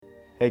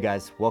Hey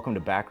guys, welcome to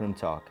Backroom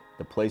Talk,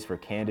 the place for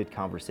candid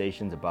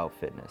conversations about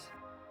fitness.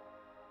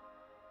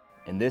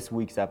 In this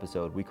week's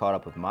episode, we caught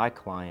up with my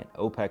client,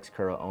 OPEX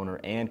Curl owner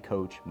and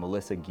coach,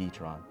 Melissa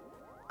Guitron.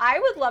 I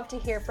would love to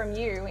hear from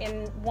you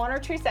in one or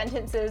two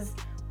sentences.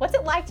 What's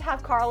it like to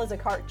have Carl as a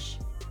coach?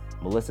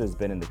 Melissa has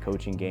been in the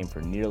coaching game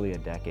for nearly a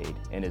decade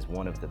and is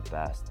one of the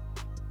best.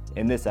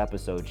 In this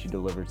episode, she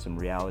delivered some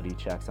reality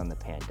checks on the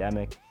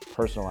pandemic,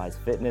 personalized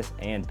fitness,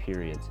 and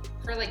periods.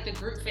 For like the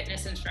group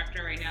fitness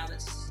instructor right now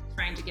that's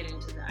trying to get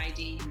into the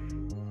ID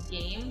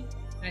game,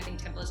 and I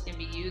think templates can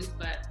be used,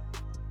 but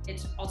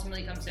it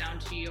ultimately comes down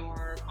to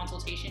your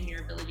consultation,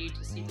 your ability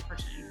to see the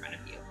person in front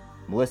of you.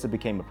 Melissa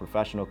became a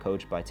professional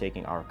coach by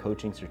taking our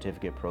coaching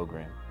certificate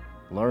program.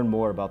 Learn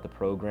more about the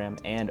program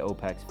and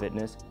OPEX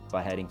Fitness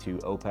by heading to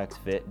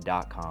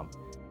opexfit.com.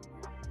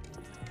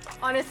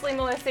 Honestly,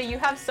 Melissa, you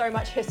have so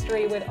much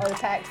history with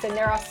OPEX, and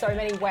there are so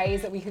many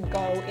ways that we could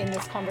go in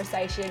this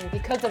conversation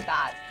because of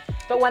that.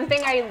 But one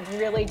thing I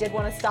really did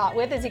want to start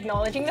with is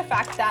acknowledging the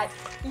fact that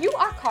you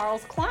are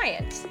Carl's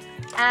client.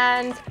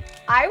 And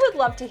I would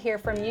love to hear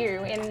from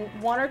you in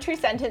one or two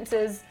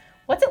sentences.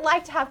 What's it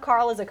like to have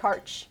Carl as a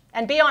coach?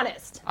 And be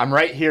honest. I'm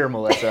right here,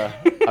 Melissa.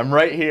 I'm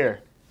right here.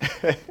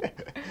 I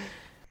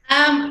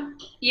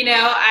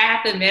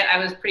have to admit, I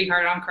was pretty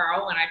hard on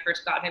Carl when I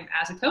first got him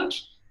as a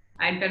coach.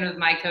 I'd been with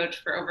my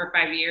coach for over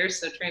 5 years,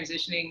 so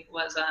transitioning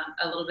was a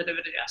little bit of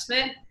an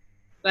adjustment,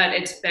 but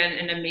it's been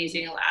an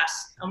amazing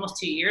last almost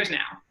 2 years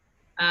now.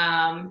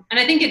 And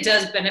I think it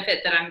does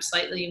benefit that I'm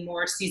slightly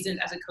more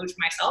seasoned as a coach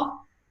myself,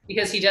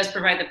 because he does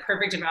provide the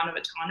perfect amount of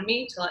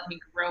autonomy to let me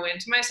grow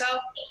into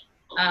myself,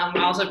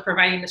 also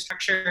providing the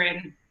structure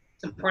and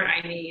support I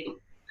need.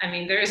 I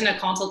mean, there isn't a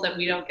consult that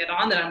we don't get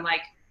on that I'm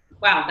like,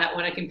 wow, that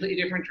went a completely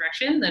different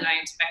direction than I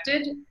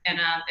expected. And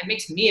it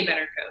makes me a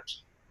better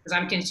coach because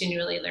I'm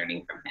continually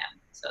learning from him.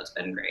 So it's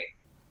been great.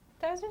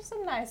 Those are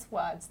some nice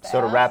words there.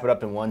 So to wrap it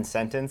up in one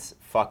sentence,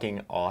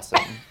 fucking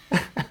awesome.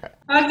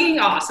 Fucking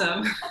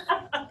awesome.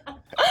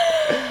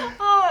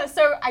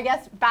 So I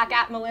guess back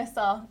at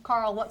Melissa.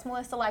 Carl, what's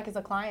Melissa like as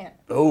a client?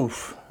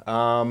 Oof.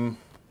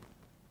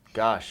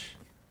 Gosh.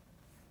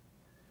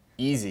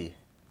 Easy.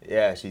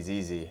 Yeah, she's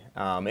easy.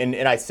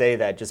 And I say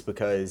that just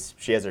because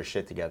she has her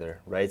shit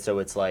together, right? So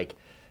it's like,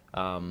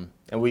 and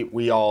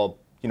we all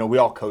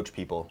coach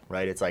people,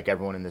 right? It's like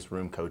everyone in this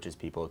room coaches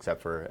people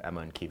except for Emma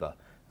and Kiva,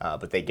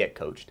 but they get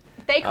coached.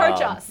 They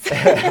coach us.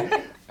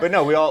 But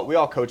no, we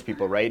all coach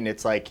people, right? And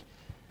it's like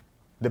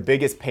the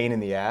biggest pain in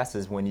the ass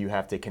is when you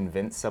have to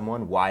convince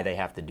someone why they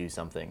have to do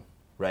something,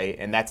 right?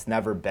 And that's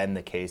never been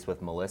the case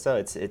with Melissa.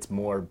 It's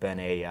more been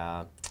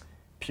a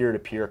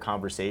peer-to-peer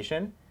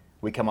conversation.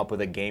 We come up with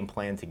a game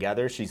plan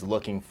together. She's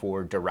looking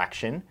for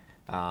direction,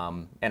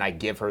 and I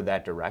give her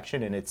that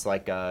direction, and it's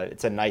like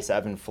it's a nice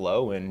ebb and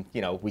flow. And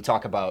we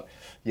talk about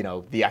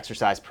the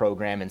exercise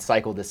program and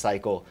cycle to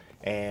cycle,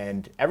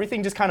 and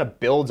everything just kind of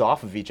builds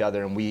off of each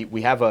other. And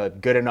we have a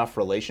good enough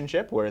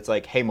relationship where it's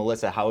like, hey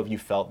Melissa, how have you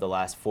felt the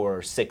last 4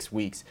 or 6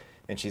 weeks?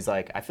 And she's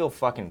like, I feel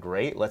fucking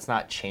great. Let's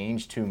not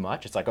change too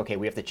much. It's like, okay,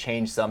 we have to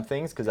change some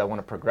things because I want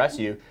to progress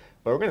you,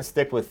 but we're gonna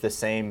stick with the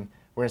same.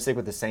 We're gonna stick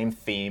with the same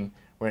theme.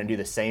 We're gonna do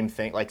the same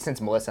thing. Like since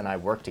Melissa and I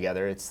work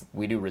together,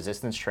 we do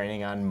resistance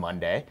training on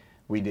Monday.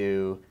 We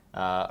do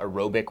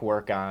aerobic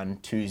work on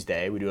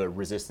Tuesday. We do a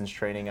resistance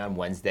training on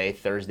Wednesday,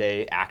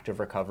 Thursday active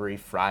recovery,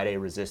 Friday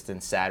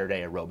resistance,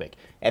 Saturday aerobic.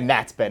 And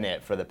that's been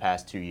it for the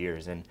past 2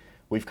 years. And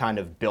we've kind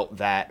of built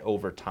that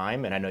over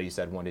time. And I know you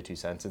said 1 to 2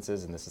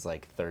 sentences, and this is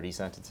like 30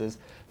 sentences.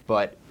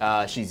 But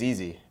she's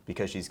easy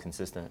because she's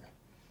consistent.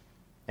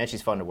 And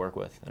she's fun to work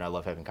with. And I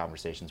love having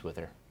conversations with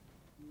her.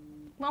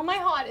 Well, my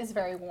heart is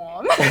very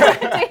warm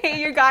to hear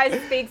you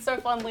guys speak so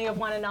fondly of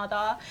one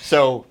another.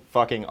 So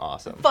fucking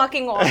awesome.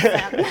 Fucking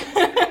awesome.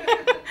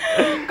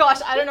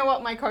 Gosh, I don't know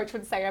what my coach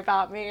would say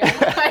about me.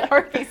 I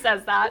hope he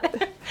says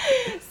that.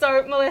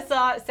 So,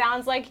 Melissa,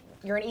 sounds like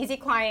you're an easy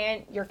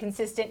client, you're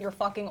consistent, you're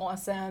fucking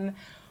awesome.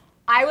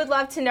 I would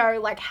love to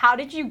know, how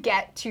did you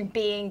get to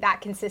being that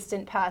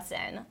consistent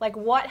person?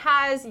 What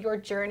has your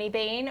journey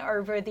been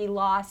over the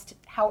last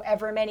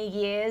however many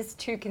years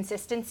to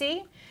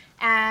consistency?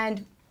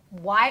 And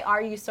why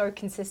are you so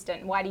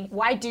consistent?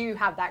 Why do you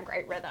have that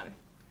great rhythm?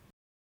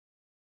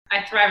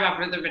 I thrive off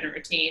rhythm and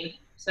routine.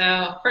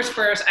 So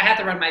first, I have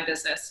to run my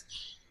business.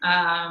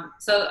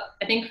 So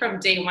I think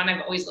from day one,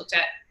 I've always looked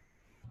at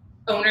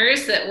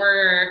owners that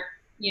were,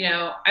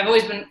 I've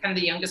always been kind of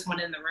the youngest one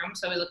in the room.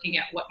 So I was looking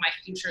at what my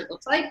future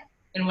looks like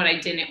and what I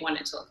didn't want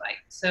it to look like.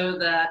 So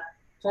the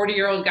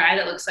 40-year-old guy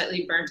that looks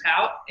slightly burnt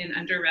out and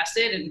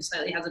under-rested and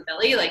slightly has a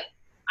belly,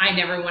 I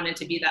never wanted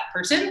to be that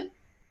person.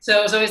 So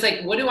it was always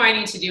like, what do I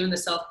need to do in the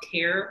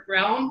self-care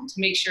realm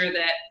to make sure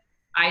that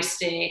I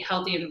stay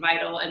healthy and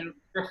vital and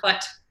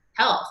reflect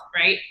health,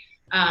 right,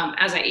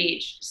 as I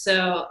age?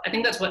 So I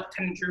think that's what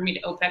kind of drew me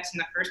to OPEX in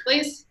the first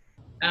place.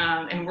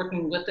 And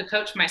working with the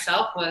coach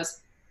myself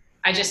was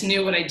I just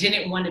knew what I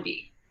didn't want to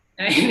be.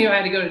 And I knew I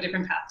had to go to a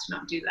different path to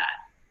not do that.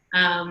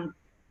 And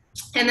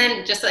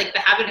then just like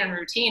the habit and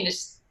routine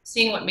is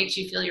seeing what makes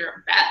you feel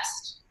your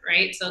best,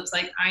 right? So it's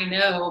like, I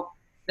know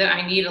that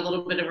I need a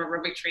little bit of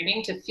aerobic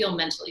training to feel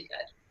mentally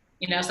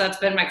good. So that's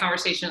been my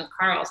conversation with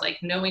Carl, is like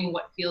knowing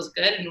what feels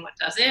good and what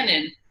doesn't.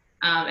 And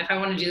if I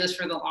want to do this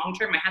for the long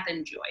term, I have to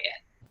enjoy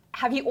it.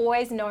 Have you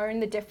always known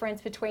the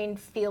difference between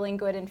feeling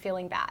good and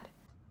feeling bad?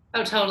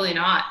 Oh, totally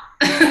not.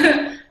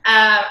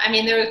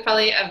 There was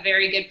probably a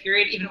very good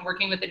period, even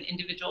working with an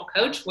individual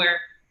coach, where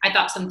I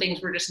thought some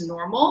things were just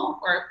normal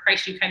or a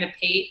price you kind of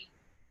paid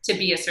to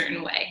be a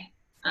certain way.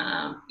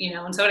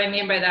 And so what I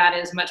mean by that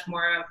is much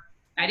more of,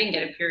 I didn't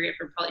get a period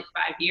for probably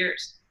 5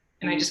 years.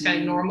 And I just kind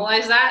of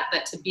normalized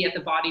that to be at the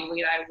body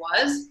weight I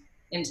was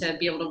and to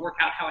be able to work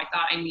out how I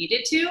thought I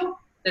needed to,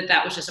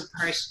 that was just a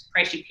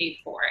price you paid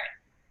for it.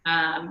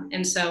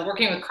 And so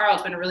working with Carl,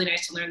 it's been really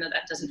nice to learn that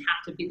doesn't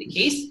have to be the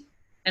case,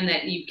 and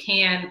that you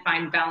can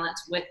find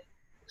balance with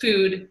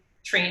food,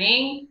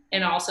 training,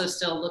 and also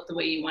still look the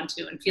way you want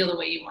to and feel the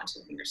way you want to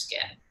in your skin.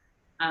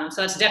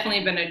 So that's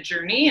definitely been a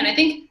journey. And I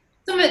think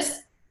some of it's,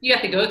 you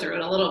have to go through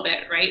it a little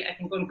bit, right? I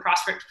think when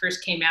CrossFit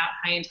first came out,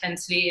 high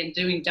intensity and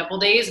doing double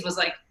days was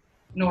like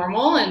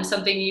normal and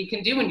something you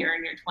can do when you're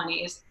in your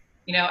 20s.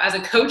 As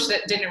a coach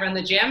that didn't run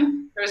the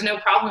gym, there was no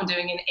problem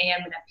doing an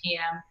AM and a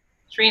PM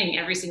training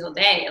every single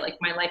day. Like,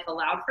 my life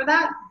allowed for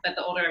that. But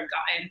the older I've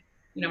gotten,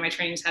 my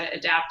training's had to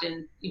adapt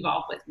and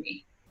evolve with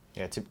me.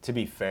 Yeah, to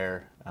be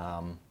fair,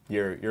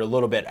 you're a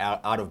little bit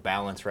out of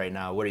balance right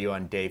now. What are you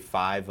on day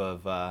 5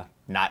 of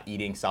not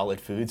eating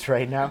solid foods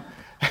right now?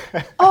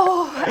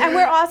 Oh, and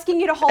we're asking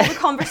you to hold the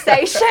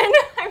conversation.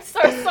 I'm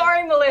so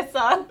sorry,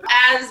 Melissa.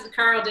 As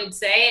Carl did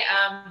say,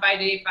 by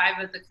day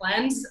 5 of the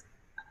cleanse,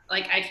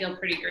 I feel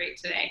pretty great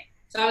today.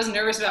 So I was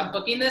nervous about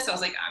booking this. I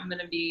was like, I'm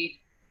going to be,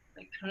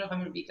 I don't know if I'm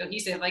going to be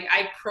cohesive.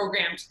 I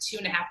programmed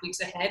 2.5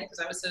 weeks ahead because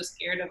I was so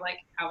scared of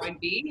how I'd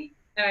be.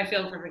 And I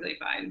feel perfectly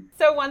fine.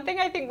 So one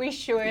thing I think we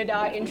should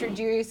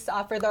introduce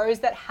for those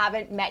that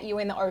haven't met you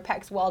in the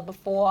OPEX world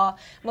before,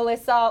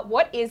 Melissa,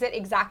 what is it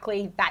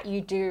exactly that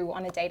you do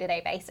on a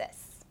day-to-day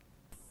basis?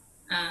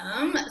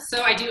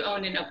 So I do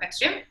own an OPEX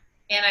gym,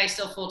 and I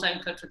still full-time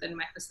coach within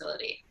my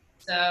facility.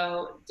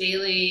 So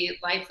daily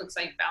life looks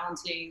like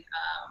balancing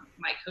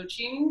my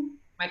coaching,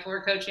 my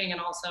floor coaching,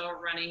 and also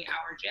running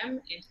our gym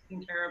and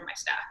taking care of my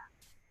staff.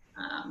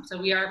 So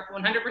we are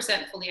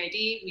 100% fully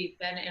ID. We've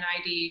been an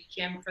ID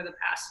gym for the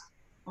past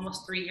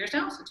almost 3 years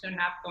now, so 2.5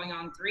 going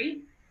on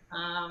 3.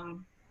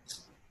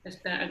 It's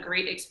been a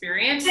great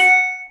experience.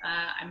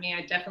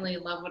 I definitely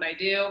love what I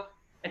do.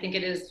 I think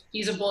it is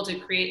feasible to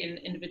create an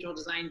individual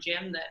design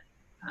gym that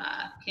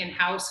can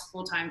house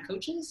full-time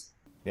coaches.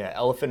 Yeah,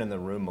 elephant in the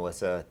room,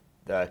 Melissa,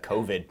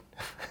 COVID,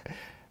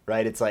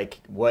 right? It's like,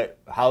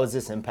 how has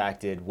this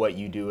impacted what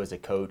you do as a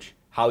coach,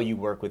 how you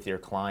work with your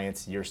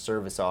clients, your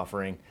service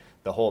offering,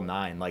 the whole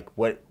 9?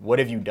 What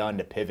have you done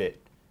to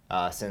pivot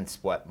since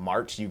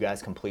March? You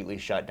guys completely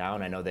shut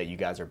down. I know that you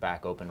guys are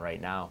back open right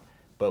now,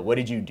 but what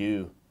did you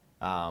do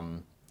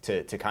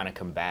to kind of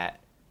combat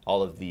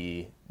all of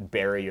the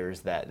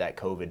barriers that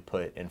COVID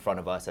put in front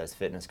of us as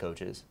fitness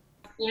coaches?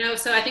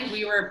 So I think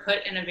we were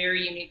put in a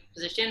very unique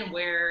position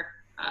where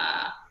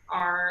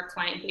our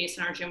client base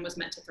in our gym was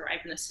meant to thrive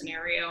in this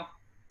scenario.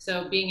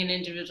 So being an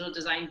individual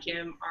design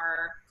gym,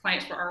 our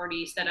clients were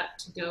already set up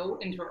to go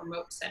into a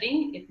remote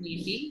setting if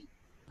need be.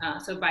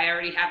 So by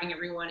already having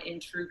everyone in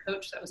True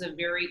Coach, that was a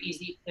very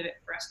easy pivot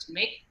for us to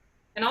make.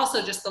 And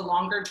also just the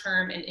longer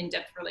term and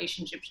in-depth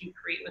relationships you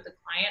create with a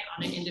client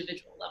on an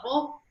individual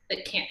level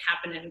that can't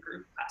happen in a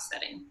group class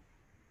setting,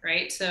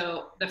 right?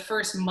 So the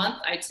first month,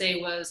 I'd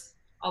say, was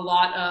a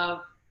lot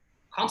of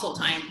consult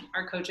time.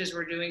 Our coaches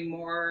were doing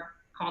more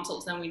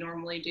consults than we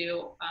normally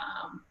do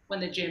when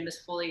the gym is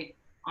fully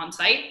on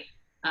site,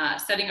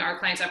 setting our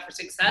clients up for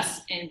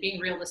success and being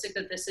realistic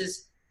that this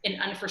is an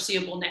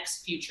unforeseeable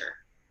next future,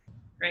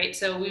 right?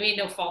 So we made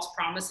no false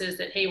promises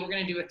that, hey, we're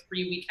going to do a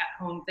 3-week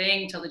at-home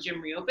thing until the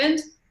gym reopened.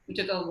 We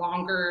took a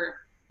longer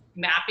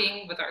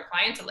mapping with our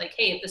clients of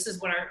hey, if this is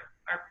what our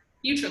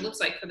future looks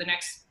like for the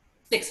next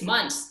 6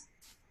 months,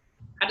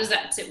 how does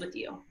that sit with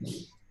you?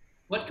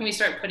 What can we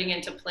start putting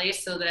into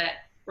place so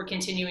that we're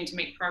continuing to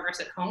make progress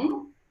at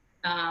home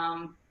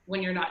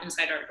when you're not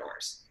inside our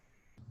doors?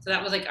 So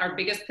that was our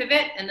biggest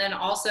pivot. And then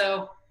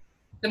also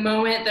the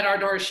moment that our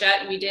doors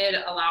shut, we did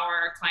allow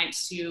our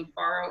clients to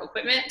borrow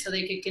equipment so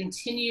they could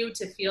continue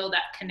to feel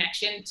that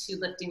connection to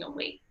lifting a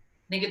weight.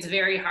 I think it's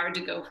very hard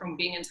to go from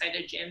being inside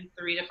a gym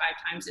 3 to 5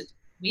 times a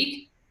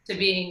week to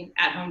being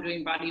at home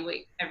doing body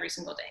weight every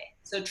single day.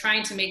 So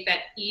trying to make that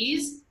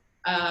ease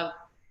of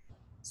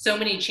so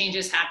many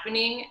changes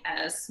happening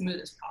as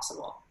smooth as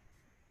possible.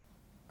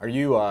 Are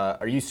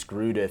you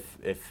screwed if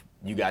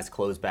you guys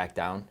close back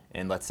down,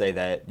 and let's say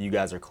that you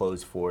guys are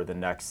closed for the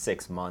next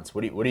 6 months?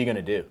 What are you going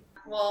to do?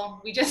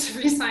 Well, we just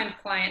re-signed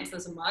clients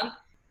this month,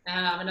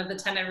 and of the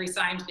 10 I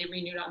re-signed, they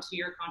renewed on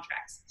 2-year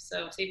contracts.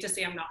 So safe to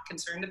say I'm not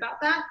concerned about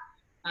that.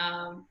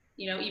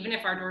 Even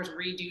if our doors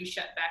redo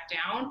shut back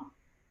down,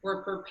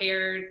 we're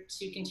prepared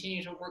to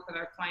continue to work with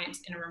our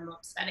clients in a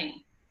remote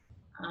setting.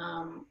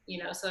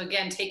 So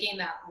again, taking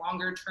that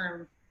longer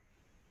term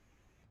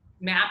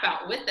map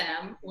out with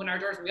them, when our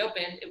doors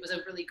reopened, it was a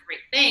really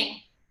great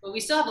thing. but we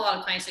still have a lot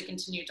of clients that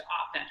continue to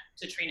opt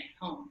to train at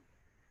home.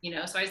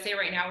 So I'd say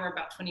right now we're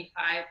about 25%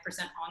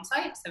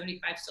 on-site,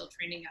 75 still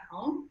training at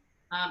home.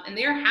 And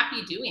they're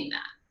happy doing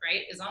that,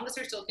 right? As long as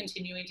they're still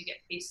continuing to get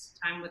face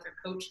time with their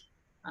coach.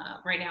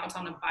 Right now it's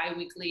on a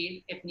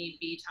bi-weekly, if need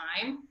be,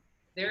 time.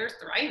 They're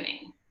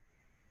thriving.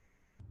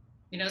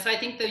 So I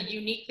think the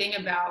unique thing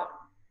about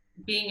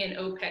being in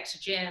OPEX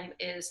gym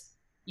is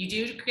you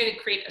do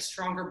create a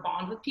stronger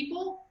bond with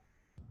people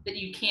that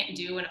you can't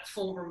do in a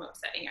full remote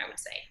setting, I would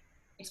say,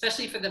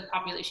 especially for the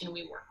population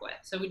we work with.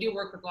 So we do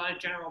work with a lot of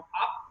general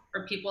pop,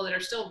 or people that are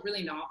still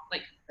really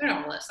they're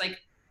normalists.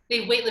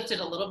 They weightlifted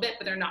a little bit,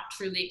 but they're not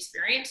truly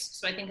experienced.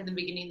 So I think in the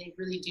beginning, they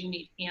really do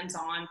need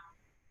hands-on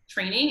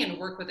training and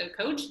work with a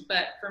coach.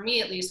 But for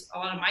me, at least, a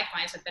lot of my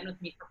clients have been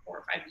with me for 4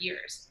 or 5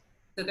 years.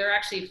 So they're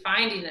actually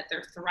finding that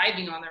they're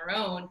thriving on their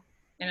own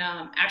and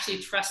actually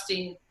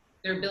trusting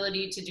their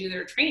ability to do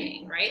their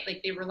training, right?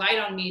 They relied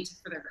on me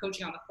for their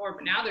coaching on the floor,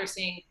 but now they're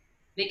saying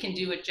they can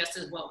do it just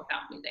as well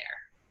without me there.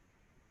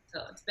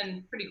 So it's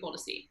been pretty cool to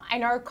see. I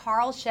know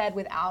Carl shared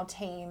with our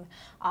team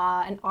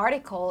an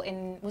article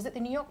was it the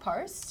New York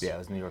Post? Yeah, it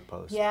was New York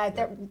Post. Yeah,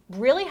 that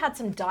really had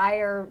some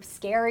dire,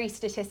 scary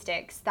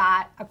statistics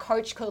that a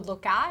coach could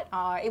look at.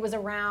 It was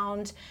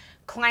around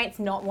clients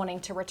not wanting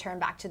to return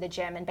back to the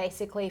gym and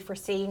basically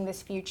foreseeing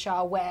this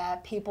future where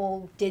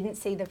people didn't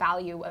see the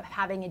value of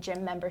having a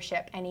gym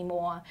membership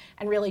anymore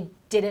and really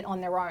did it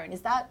on their own.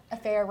 Is that a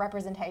fair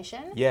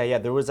representation? Yeah,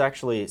 there was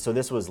actually, so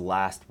this was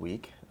last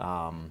week.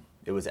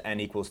 It was N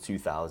equals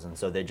 2,000.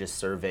 So they just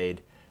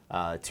surveyed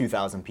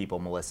 2,000 people,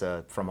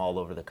 Melissa, from all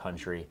over the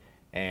country.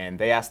 And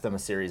they asked them a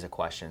series of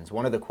questions.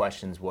 One of the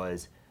questions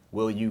was,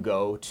 will you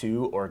go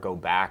to or go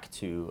back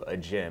to a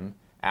gym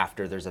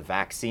after there's a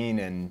vaccine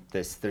and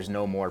there's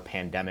no more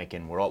pandemic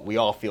and we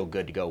all feel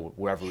good to go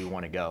wherever we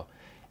want to go?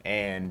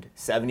 And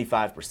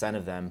 75%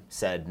 of them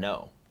said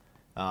no.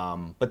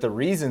 But the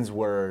reasons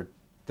were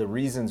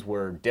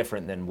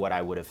different than what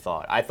I would have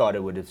thought. I thought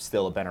it would have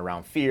still been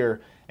around fear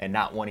and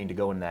not wanting to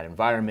go in that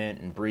environment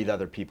and breathe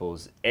other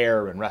people's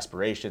air and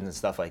respirations and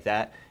stuff like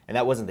that. And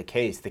that wasn't the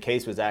case. The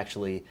case was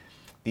actually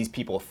these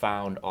people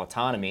found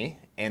autonomy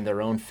and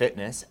their own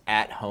fitness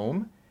at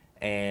home,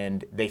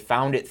 and they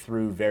found it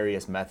through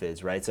various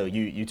methods, right? So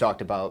you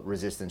talked about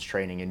resistance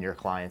training and your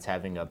clients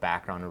having a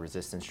background in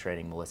resistance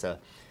training, Melissa.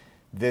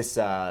 This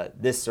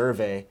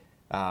survey,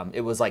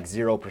 it was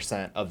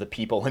 0% of the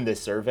people in this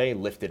survey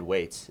lifted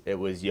weights. It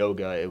was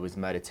yoga, it was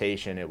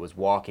meditation, it was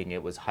walking,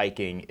 it was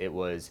hiking, it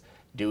was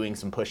doing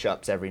some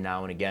push-ups every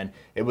now and again.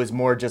 It was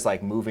more just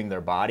moving their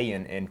body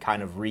and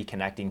kind of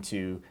reconnecting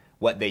to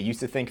what they used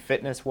to think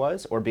fitness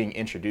was, or being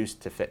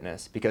introduced to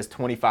fitness, because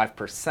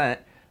 25%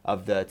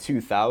 of the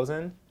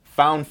 2,000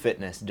 found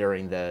fitness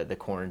during the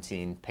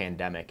quarantine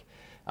pandemic.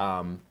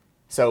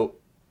 So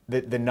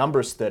the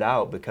numbers stood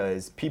out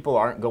because people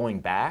aren't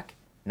going back,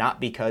 not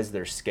because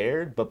they're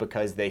scared, but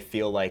because they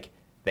feel like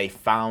they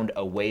found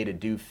a way to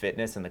do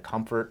fitness in the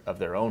comfort of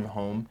their own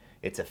home.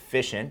 It's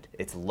efficient,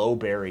 it's low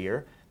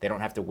barrier. They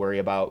don't have to worry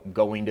about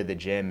going to the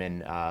gym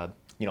and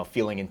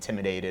feeling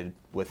intimidated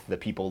with the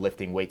people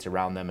lifting weights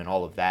around them and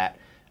all of that.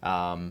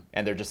 And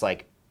they're just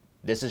like,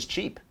 this is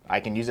cheap. I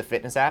can use a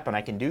fitness app and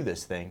I can do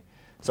this thing.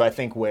 So I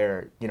think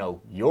where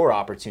your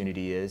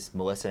opportunity is,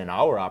 Melissa, and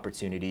our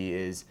opportunity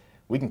is,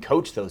 we can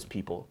coach those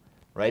people,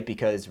 right?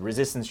 Because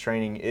resistance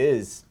training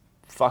is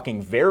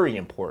fucking very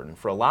important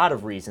for a lot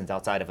of reasons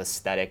outside of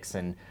aesthetics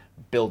and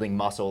building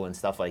muscle and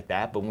stuff like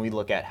that. But when we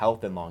look at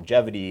health and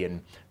longevity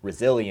and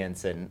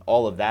resilience and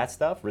all of that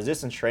stuff,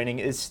 resistance training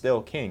is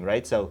still king,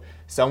 right? So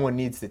someone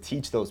needs to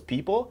teach those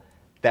people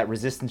that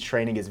resistance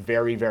training is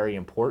very, very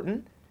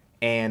important.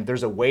 And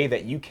there's a way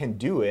that you can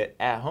do it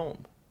at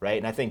home, right?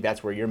 And I think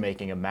that's where you're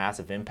making a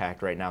massive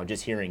impact right now.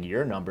 Just hearing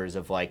your numbers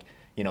of 70,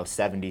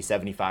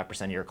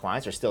 75% of your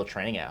clients are still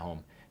training at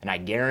home. And I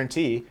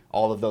guarantee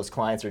all of those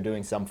clients are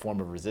doing some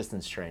form of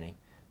resistance training.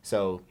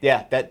 So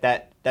yeah,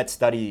 that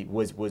study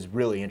was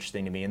really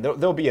interesting to me. And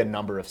there'll be a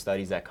number of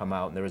studies that come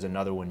out. And there was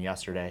another one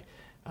yesterday,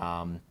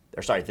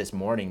 this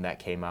morning that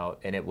came out,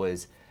 and it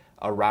was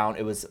around,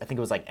 I think it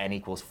was N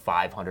equals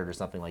 500 or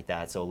something like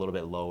that. So a little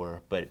bit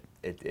lower, but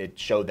it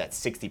showed that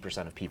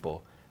 60% of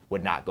people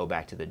would not go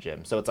back to the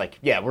gym. So it's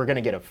we're going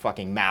to get a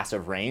fucking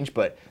massive range,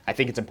 but I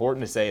think it's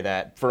important to say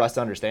that for us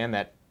to understand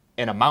that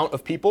an amount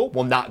of people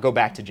will not go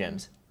back to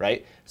gyms,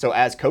 right? So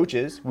as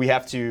coaches, we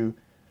have to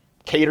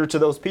cater to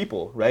those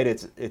people, right?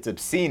 It's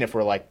obscene if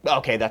we're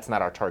okay, that's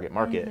not our target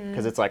market,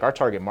 because it's our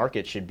target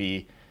market should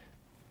be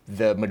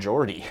the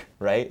majority,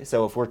 right?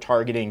 So if we're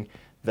targeting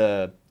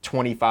the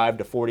 25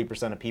 to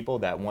 40% of people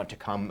that want to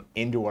come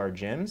into our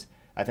gyms,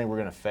 I think we're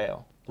going to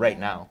fail right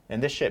now.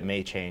 And this shit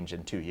may change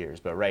in 2 years,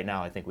 but right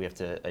now I think we have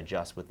to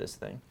adjust with this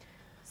thing.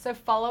 So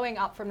following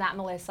up from that,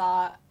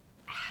 Melissa,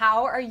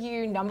 how are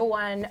you, number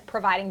one,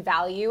 providing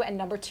value, and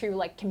number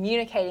two,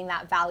 communicating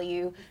that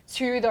value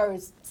to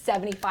those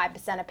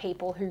 75% of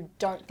people who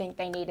don't think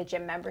they need a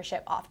gym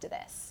membership after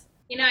this?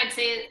 I'd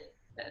say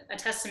a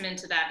testament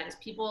to that is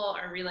people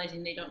are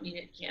realizing they don't need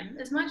a gym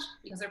as much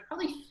because they're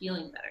probably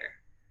feeling better,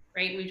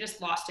 right? We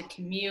just lost a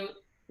commute.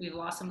 We've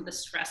lost some of the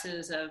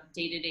stresses of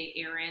day-to-day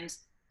errands.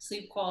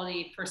 Sleep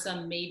quality for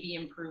some may be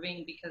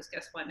improving because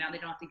guess what? Now they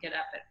don't have to get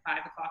up at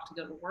 5 o'clock to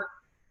go to work.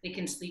 They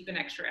can sleep an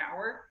extra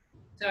hour.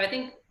 So I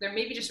think there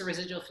may be just a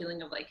residual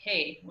feeling of like,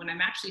 hey, when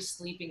I'm actually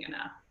sleeping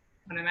enough,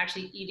 when I'm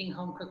actually eating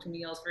home cooked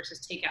meals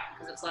versus takeout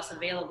because it's less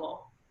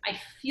available, I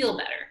feel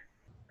better,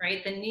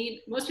 right?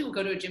 Most people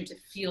go to a gym to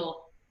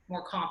feel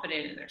more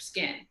confident in their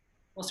skin.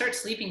 We'll start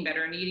sleeping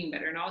better and eating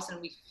better, and all of a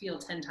sudden we feel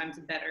 10 times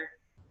better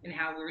in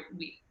how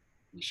we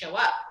show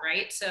up,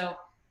 right? So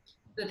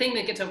the thing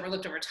that gets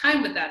overlooked over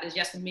time with that is,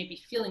 yes, we may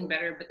be feeling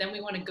better, but then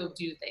we want to go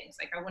do things.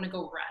 Like I want to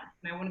go run,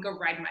 and I want to go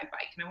ride my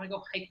bike, and I want to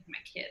go hike with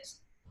my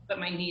kids, but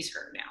my knees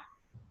hurt now,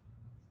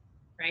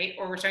 right?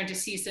 Or we're starting to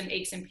see some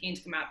aches and pains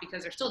come out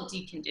because they're still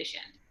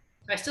deconditioned.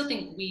 So I still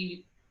think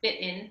we fit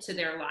into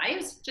their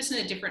lives just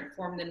in a different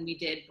form than we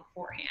did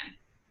beforehand,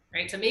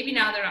 right? So maybe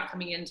now they're not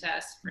coming into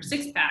us for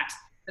six packs,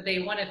 but they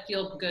want to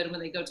feel good when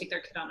they go take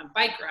their kid on a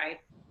bike ride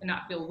and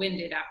not feel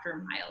winded after a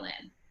mile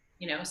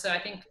in, So I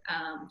think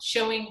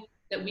showing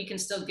that we can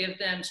still give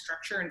them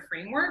structure and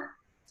framework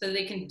so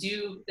they can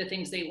do the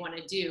things they want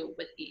to do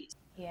with ease.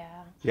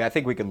 Yeah. Yeah, I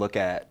think we can look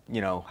at,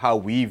 how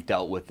we've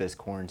dealt with this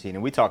quarantine,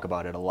 and we talk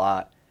about it a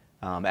lot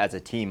as a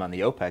team on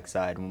the OPEX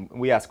side.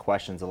 We ask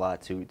questions a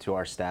lot to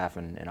our staff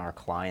and our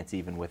clients,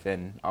 even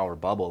within our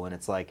bubble, and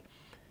it's like,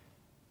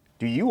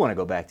 do you want to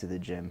go back to the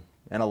gym?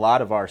 And a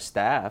lot of our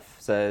staff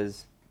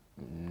says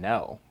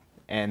no.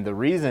 And the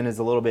reason is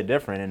a little bit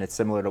different, and it's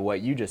similar to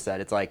what you just said.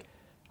 It's like,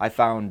 I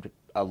found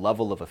a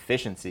level of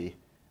efficiency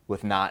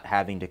with not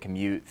having to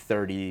commute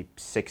 30,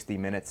 60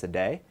 minutes a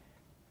day,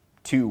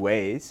 2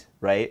 ways,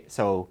 right?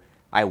 So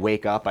I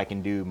wake up, I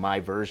can do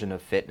my version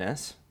of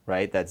fitness,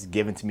 right? That's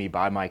given to me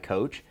by my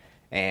coach,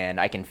 and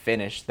I can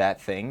finish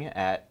that thing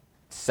at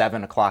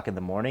 7 o'clock in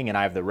the morning, and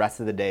I have the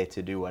rest of the day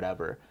to do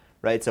whatever,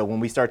 right? So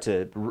when we start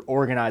to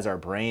organize our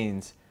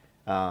brains,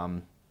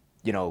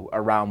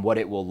 around what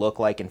it will look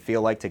like and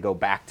feel like to go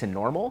back to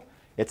normal,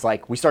 it's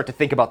like we start to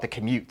think about the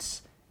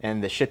commutes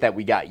and the shit that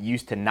we got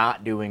used to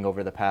not doing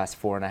over the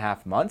past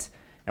 4.5 months.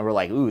 And we're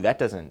like, ooh,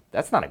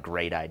 that's not a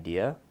great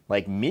idea.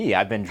 Like me,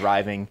 I've been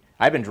driving,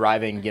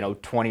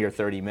 20 or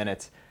 30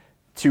 minutes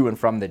to and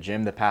from the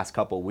gym the past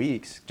couple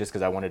weeks just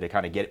because I wanted to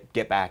kind of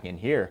get back in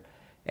here.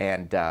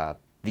 And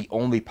the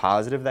only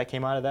positive that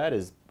came out of that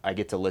is I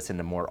get to listen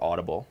to more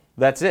Audible.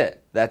 That's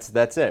it.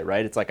 That's it,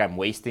 right? It's like I'm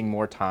wasting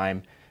more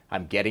time.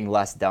 I'm getting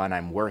less done.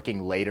 I'm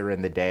working later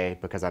in the day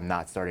because I'm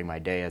not starting my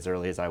day as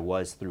early as I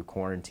was through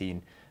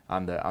quarantine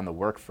on the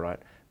work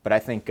front. But I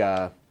think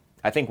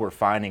we're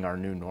finding our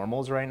new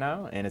normals right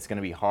now, and it's going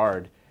to be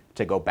hard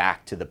to go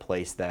back to the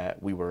place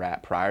that we were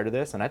at prior to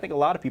this. And I think a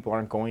lot of people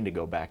aren't going to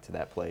go back to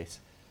that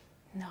place.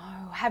 No.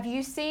 Have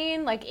you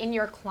seen, like, in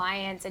your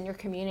clients and your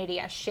community,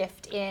 a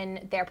shift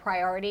in their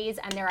priorities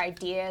and their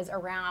ideas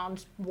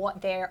around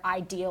what their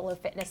ideal of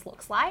fitness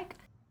looks like?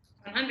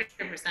 100%.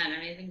 I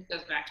mean, I think it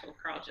goes back to what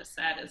Carl just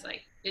said, is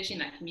like ditching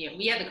that commute.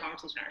 We had the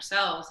conversation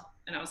ourselves,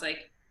 and I was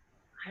like,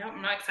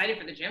 I'm not excited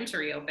for the gym to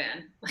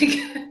reopen. Like,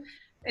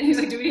 and he's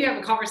like, do we have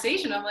a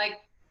conversation? I'm like,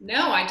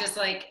 no, I just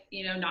like,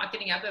 not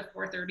getting up at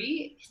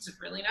 4:30. It's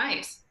really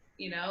nice,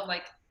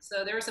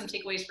 so there were some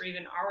takeaways for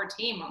even our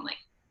team on like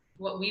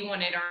what we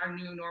wanted our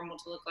new normal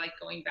to look like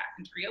going back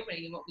into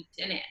reopening and what we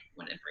didn't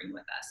want to bring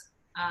with us.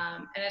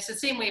 And it's the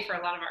same way for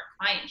a lot of our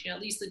clients,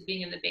 at least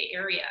being in the Bay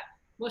Area,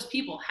 most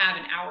people have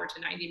an hour to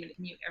 90-minute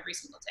commute every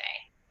single day,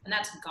 and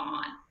that's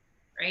gone.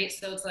 Right.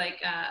 So it's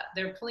like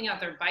they're pulling out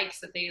their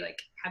bikes that they like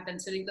have been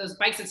sitting, those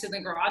bikes that sit in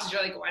the garage.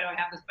 You're like, why do I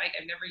have this bike?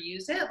 I've never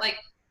used it. Like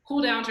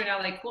cool downs are now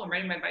like, cool, I'm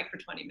riding my bike for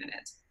 20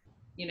 minutes.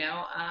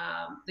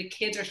 The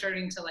kids are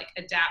starting to like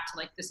adapt to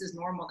like, this is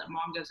normal that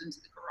mom goes into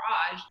the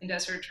garage and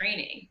does her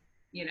training.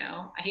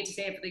 I hate to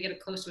say it, but they get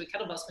close to a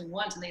kettlebell swing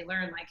once and they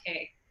learn like,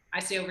 hey, I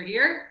stay over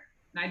here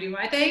and I do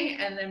my thing.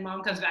 And then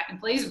mom comes back and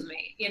plays with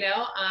me,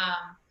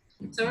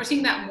 So we're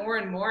seeing that more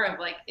and more of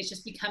like, it's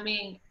just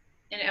becoming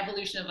an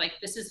evolution of like,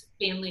 this is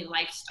family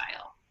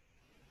lifestyle.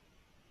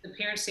 The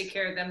parents take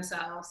care of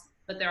themselves,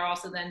 but they're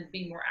also then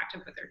being more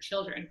active with their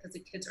children because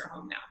the kids are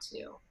home now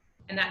too.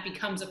 And that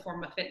becomes a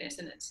form of fitness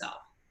in itself.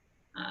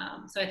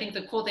 So I think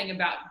the cool thing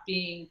about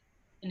being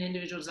an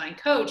individual design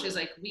coach is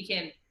like, we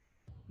can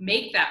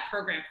make that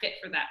program fit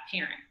for that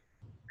parent,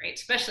 right?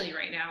 Especially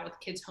right now with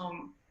kids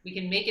home, we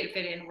can make it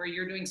fit in where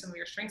you're doing some of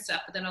your strength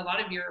stuff, but then a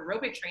lot of your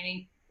aerobic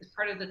training is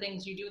part of the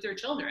things you do with your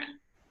children,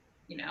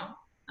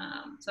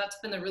 So that's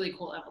been the really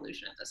cool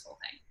evolution of this whole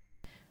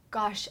thing.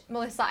 Gosh,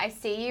 Melissa, I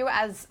see you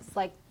as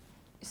like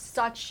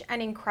such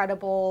an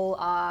incredible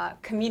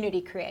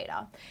community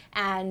creator.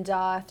 And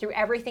through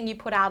everything you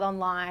put out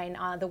online,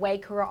 the way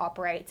Kura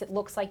operates, it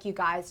looks like you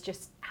guys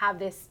just have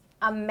this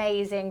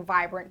amazing,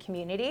 vibrant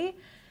community.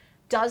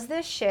 Does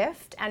this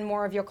shift and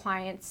more of your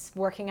clients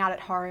working out at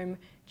home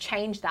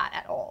change that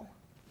at all?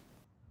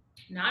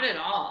 Not at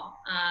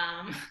all.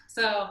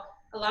 So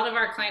a lot of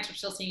our clients are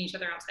still seeing each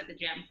other outside the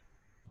gym.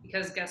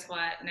 Because guess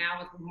what? Now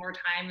with more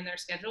time in their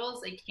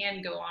schedules, they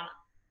can go on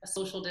a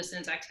social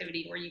distance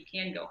activity where you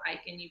can go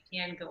hike and you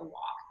can go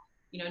walk.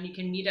 and you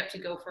can meet up to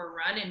go for a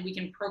run, and we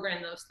can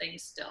program those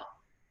things still.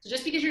 So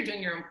just because you're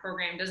doing your own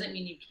program doesn't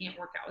mean you can't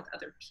work out with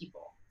other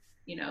people,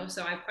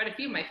 So I have quite a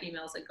few of my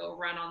females that go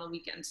run on the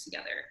weekends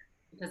together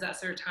because that's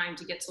their time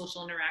to get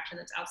social interaction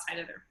that's outside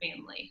of their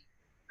family.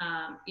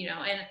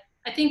 And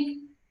I think,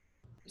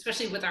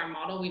 especially with our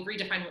model, we've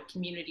redefined what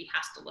community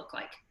has to look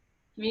like.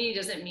 Community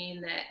doesn't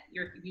mean that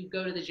you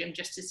go to the gym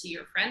just to see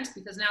your friends,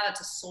 because now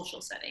that's a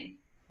social setting.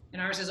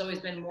 And ours has always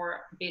been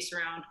more based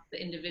around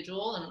the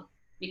individual and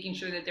making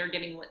sure that they're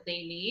getting what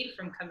they need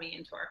from coming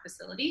into our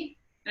facility.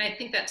 And I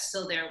think that's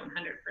still there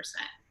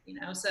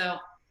 100%, So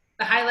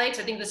the highlights,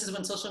 I think this is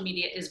when social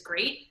media is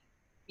great,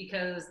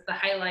 because the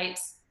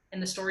highlights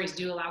and the stories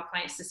do allow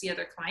clients to see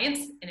other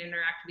clients and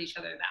interact with each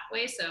other that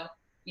way. So,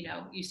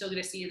 you still get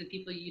to see the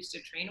people you used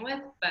to train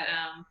with, but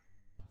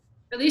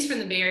at least from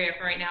the Bay Area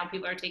for right now,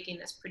 people are taking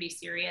this pretty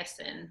serious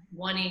and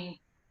wanting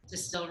to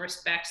still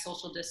respect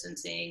social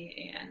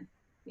distancing and,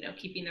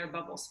 keeping their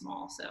bubble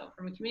small. So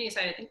from a community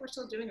side, I think we're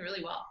still doing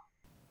really well.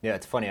 Yeah,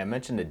 it's funny. I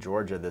mentioned to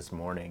Georgia this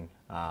morning,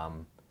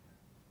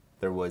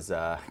 there was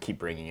keep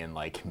bringing in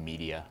like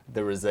media.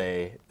 There was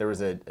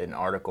an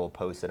article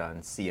posted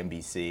on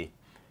CNBC,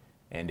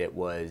 and it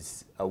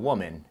was a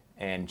woman,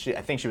 and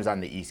I think she was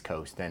on the East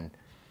Coast, and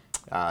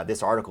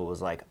this article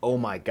was like, oh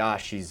my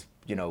gosh, she's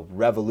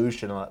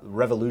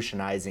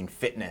revolutionizing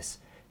fitness.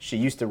 She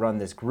used to run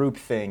this group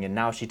thing, and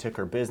now she took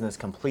her business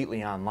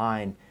completely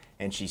online,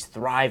 and she's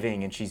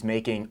thriving, and she's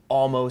making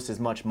almost as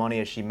much money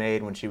as she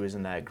made when she was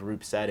in that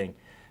group setting.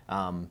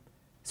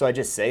 So I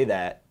just say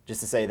that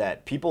just to say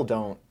that people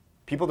don't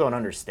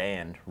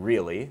understand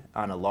really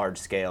on a large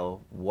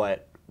scale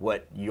what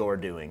you're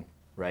doing,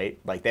 right?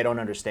 Like they don't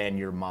understand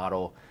your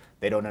model.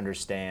 They don't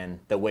understand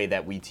the way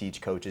that we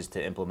teach coaches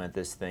to implement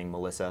this thing,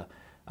 Melissa.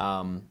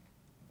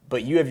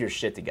 But you have your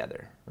shit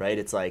together, right?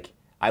 It's like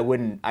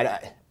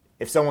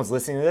if someone's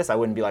listening to this, I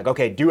wouldn't be like,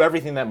 okay, do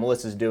everything that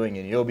Melissa's doing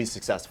and you'll be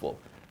successful,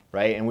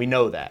 right? And we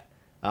know that.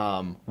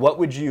 What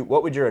would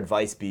your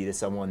advice be to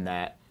someone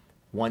that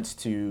wants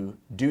to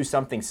do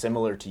something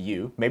similar to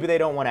you? Maybe they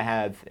don't want to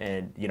have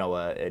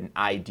an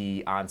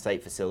ID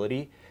on-site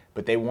facility,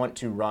 but they want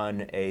to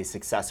run a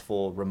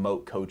successful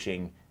remote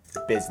coaching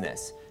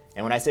business.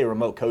 And when I say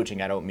remote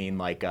coaching, I don't mean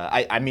like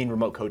I mean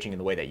remote coaching in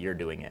the way that you're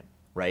doing it,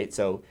 right?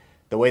 So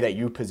the way that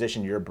you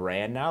position your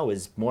brand now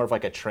is more of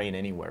like a train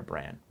anywhere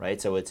brand,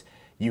 right? So it's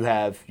you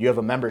have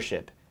a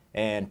membership,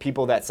 and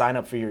people that sign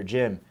up for your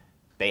gym,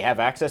 they have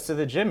access to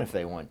the gym if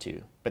they want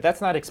to, but that's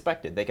not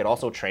expected. They could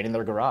also train in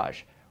their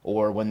garage,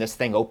 or when this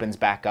thing opens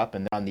back up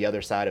and they're on the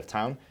other side of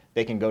town,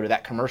 they can go to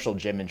that commercial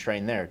gym and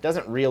train there. It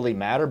doesn't really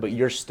matter, but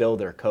you're still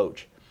their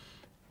coach.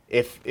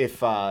 If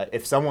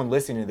someone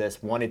listening to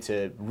this wanted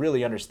to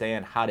really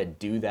understand how to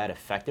do that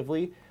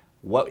effectively,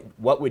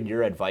 what would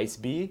your advice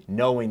be,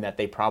 knowing that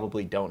they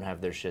probably don't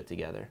have their shit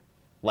together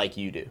like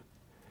you do?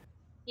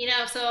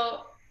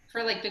 So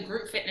for like the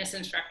group fitness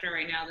instructor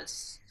right now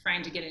that's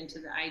trying to get into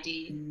the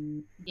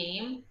ID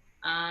game,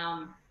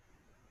 I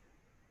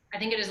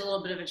think it is a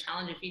little bit of a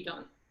challenge if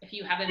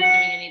you haven't been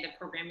doing any of the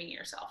programming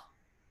yourself.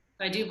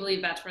 So I do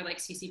believe that's where like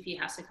CCP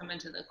has to come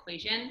into the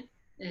equation.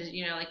 Is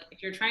like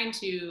if you're trying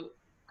to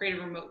create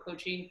a remote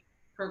coaching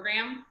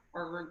program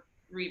or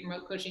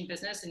remote coaching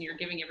business and you're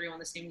giving everyone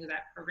the same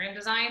exact program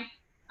design,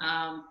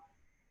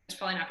 it's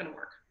probably not going to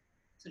work.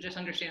 So just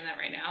understand that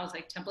right now. It's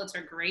like templates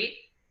are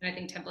great, and I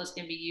think templates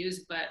can be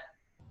used, but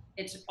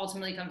it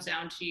ultimately comes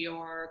down to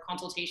your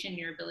consultation,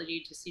 your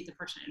ability to see the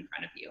person in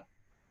front of you,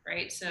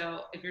 right?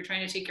 So if you're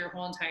trying to take your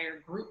whole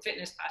entire group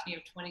fitness class and you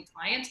have 20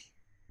 clients,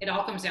 it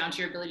all comes down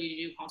to your ability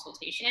to do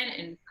consultation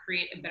and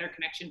create a better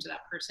connection to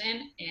that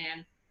person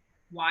and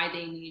why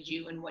they need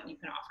you and what you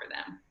can offer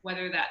them,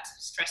 whether that's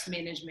stress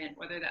management,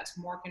 whether that's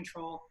more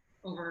control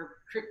over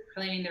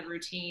planning their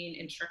routine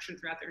and structure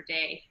throughout their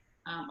day.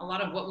 A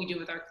lot of what we do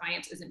with our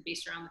clients isn't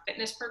based around the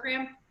fitness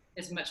program.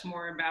 It's much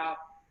more about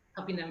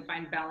helping them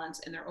find balance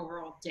in their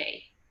overall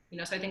day.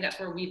 So I think that's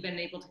where we've been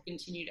able to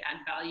continue to add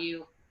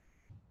value,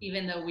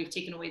 even though we've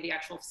taken away the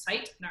actual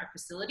site in our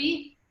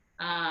facility.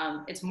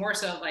 It's more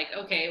so like,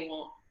 okay,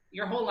 well,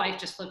 your whole life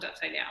just flipped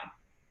upside down.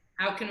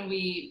 How can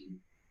we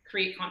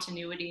create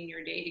continuity in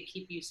your day to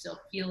keep you still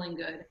feeling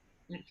good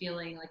and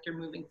feeling like you're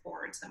moving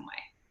forward some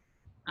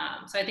way?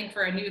 So I think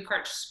for a new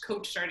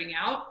coach starting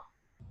out,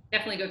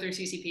 definitely go through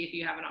CCP if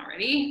you haven't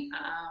already.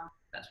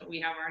 That's what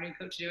we have our new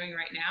coach doing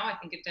right now. I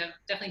think it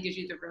definitely gives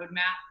you the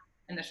roadmap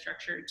and the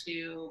structure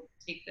to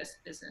take this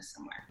business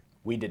somewhere.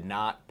 We did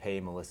not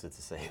pay Melissa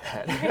to say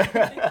that.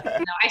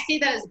 No, I say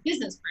that as a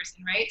business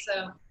person, right?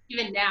 So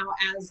even now,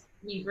 as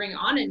we bring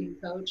on a new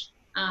coach,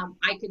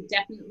 I could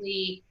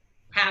definitely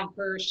have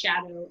her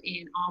shadow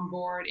and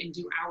onboard and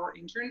do our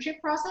internship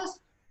process.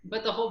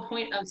 But the whole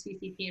point of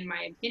CCP, in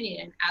my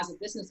opinion, as a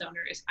business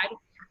owner, is I don't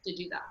have to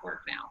do that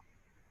work now.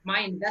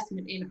 My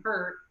investment in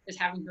her is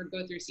having her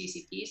go through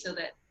CCP so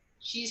that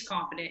she's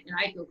confident and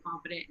I feel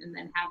confident, and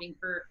then having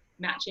her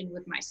match in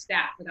with my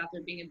staff without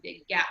there being a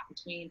big gap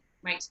between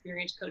my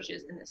experienced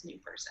coaches and this new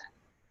person.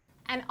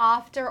 And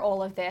after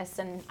all of this,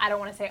 and I don't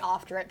want to say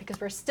after it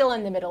because we're still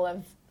in the middle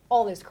of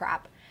all this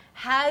crap,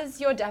 Has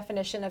your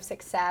definition of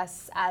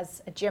success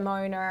as a gym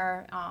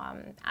owner,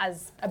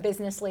 as a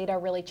business leader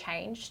really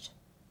changed?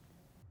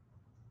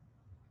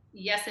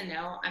 Yes and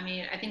no. I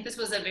mean, I think this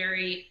was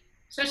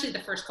especially the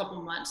first couple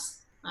of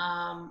months.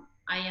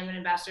 I am an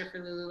ambassador for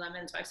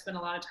Lululemon, so I've spent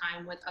a lot of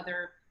time with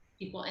other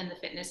people in the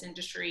fitness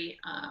industry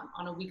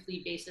on a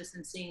weekly basis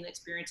and seeing the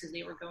experiences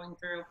they were going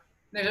through.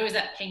 There's always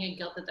that pang of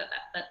guilt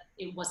that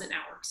it wasn't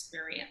our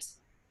experience.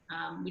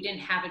 We didn't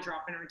have a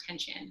drop in our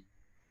retention.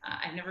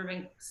 I've never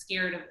been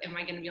scared of, am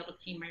I going to be able to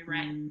pay my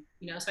rent?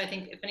 So I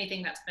think if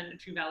anything, that's been a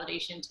true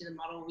validation to the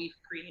model we've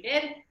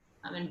created,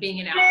 and being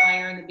an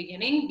outlier in the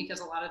beginning, because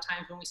a lot of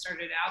times when we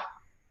started out,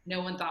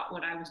 no one thought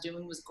what I was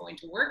doing was going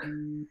to work.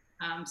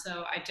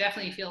 So I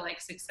definitely feel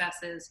like success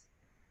is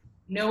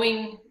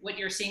knowing what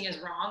you're seeing is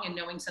wrong and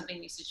knowing something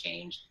needs to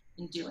change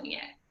and doing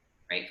it,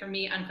 right? For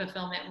me,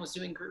 unfulfillment was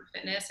doing group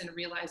fitness and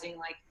realizing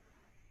like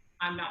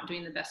I'm not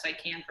doing the best I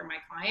can for my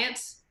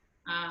clients,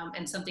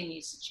 and something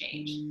needs to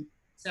change.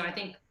 So I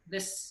think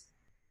this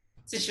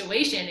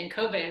situation in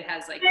COVID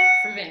has like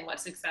proven what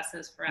success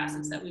is for us.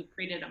 It's that we've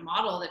created a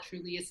model that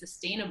truly is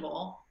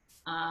sustainable,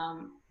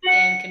 and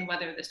can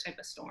weather this type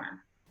of storm.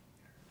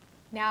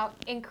 Now,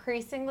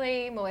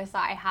 increasingly, Melissa,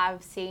 I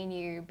have seen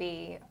you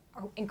be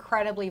an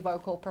incredibly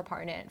vocal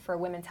proponent for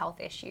women's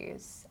health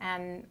issues.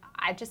 And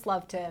I'd just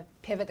love to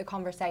pivot the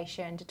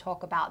conversation to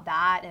talk about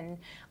that and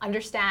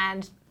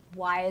understand,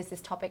 why is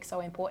this topic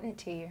so important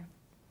to you?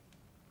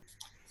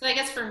 So I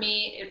guess for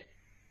me,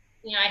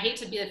 I hate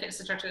to be the fitness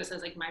instructor that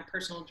says like my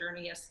personal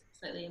journey has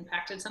slightly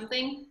impacted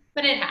something,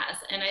 but it has.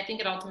 And I think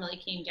it ultimately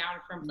came down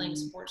from playing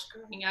sports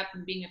growing up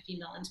and being a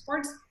female in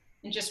sports,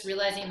 and just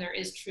realizing there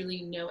is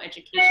truly no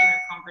education or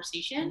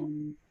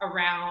conversation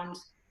around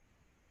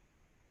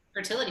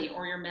fertility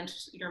or your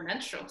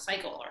menstrual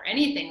cycle or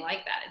anything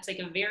like that. It's like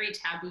a very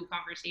taboo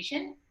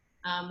conversation.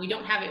 We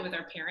don't have it with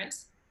our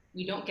parents.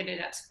 We don't get it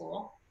at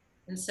school.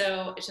 And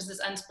so it's just this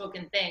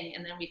unspoken thing.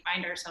 And then we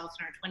find ourselves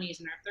in our 20s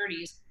and our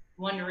 30s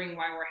wondering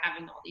why we're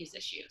having all these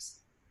issues.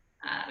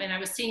 And I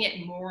was seeing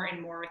it more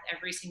and more with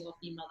every single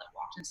female that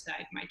walked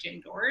inside my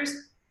gym doors,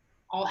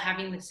 all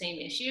having the same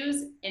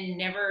issues and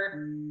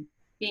never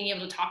being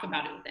able to talk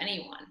about it with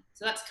anyone.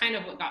 So that's kind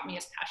of what got me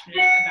as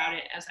passionate about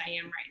it as I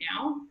am right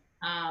now.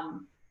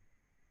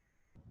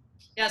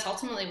 That's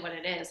ultimately what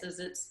it is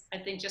it's, I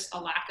think, just a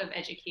lack of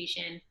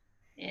education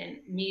and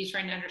me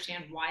trying to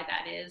understand why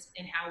that is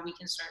and how we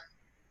can start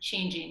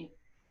changing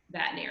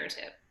that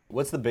narrative.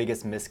 What's the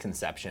biggest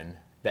misconception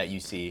that you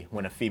see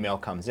when a female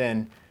comes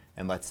in,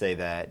 and let's say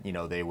that,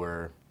 they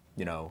were,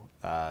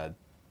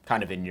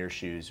 kind of in your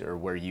shoes or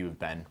where you've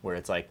been, where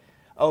it's like,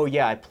 oh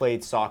yeah, I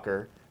played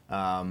soccer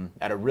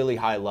at a really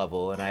high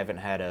level and I haven't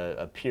had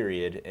a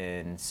period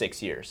in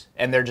 6 years.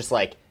 And they're just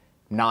like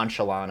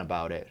nonchalant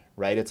about it,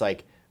 right? It's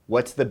like,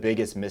 what's the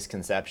biggest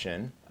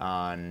misconception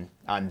on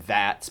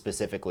that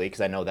specifically?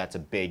 Because I know that's a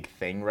big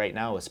thing right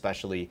now,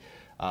 especially,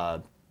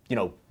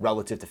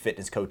 relative to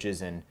fitness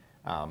coaches and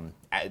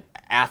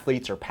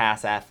athletes or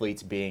past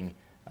athletes being,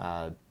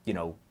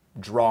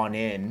 drawn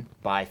in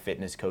by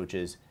fitness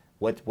coaches.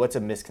 What's a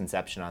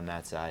misconception on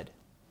that side?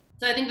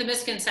 So I think the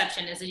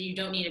misconception is that you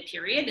don't need a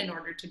period in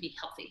order to be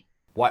healthy.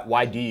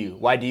 Why do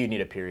you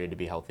need a period to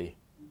be healthy?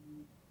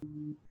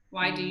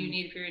 Why do you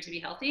need a period to be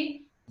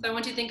healthy? So I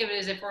want you to think of it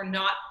as if we're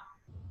not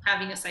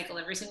having a cycle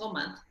every single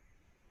month,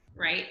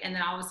 right? And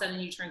then all of a sudden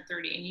you turn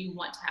 30 and you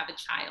want to have a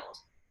child.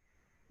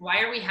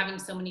 Why are we having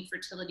so many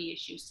fertility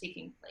issues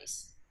taking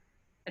place?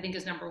 I think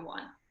is number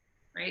one,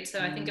 right? So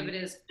I think of it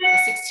as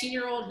a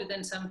 16-year-old who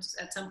then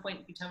at some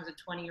point becomes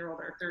a 20-year-old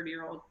or a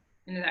 30-year-old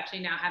and is actually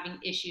now having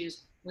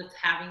issues with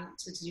having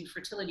to do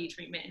fertility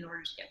treatment in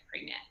order to get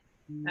pregnant.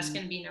 That's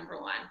going to be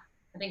number one.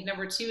 I think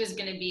number two is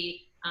going to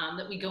be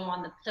that we go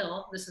on the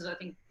pill. This is, I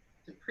think,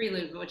 the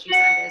prelude of what you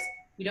said is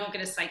we don't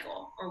get a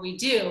cycle, or we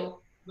do,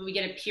 but we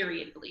get a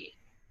period bleed.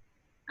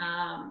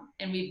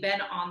 And we've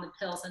been on the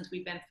pill since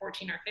we've been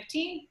 14 or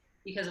 15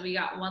 because we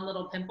got one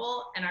little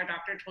pimple and our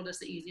doctor told us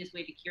the easiest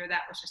way to cure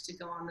that was just to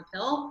go on the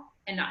pill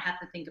and not have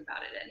to think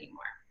about it anymore,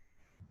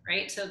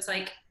 right? So it's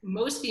like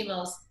most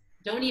females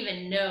don't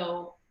even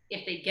know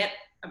if they get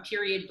a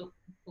period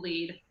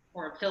bleed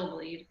or a pill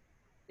bleed.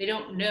 They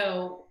don't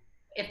know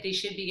if they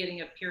should be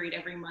getting a period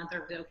every month or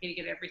if it's okay to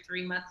get it every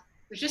 3 months.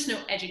 There's just no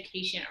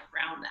education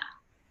around that,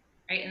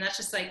 right? And that's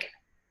just like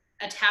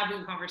a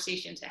taboo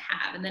conversation to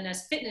have. And then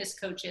as fitness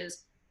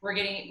coaches,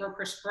 we're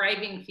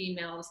prescribing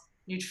females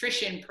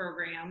nutrition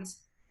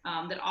programs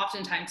that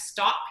oftentimes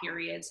stop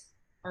periods,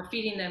 or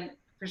feeding them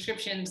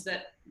prescriptions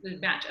that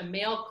would match a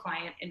male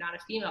client and not a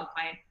female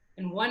client,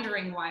 and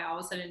wondering why all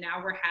of a sudden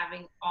now we're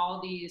having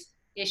all these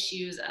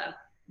issues of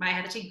I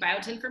have to take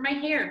biotin for my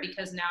hair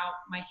because now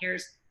my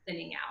hair's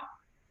thinning out,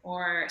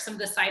 or some of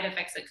the side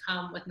effects that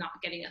come with not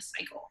getting a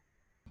cycle.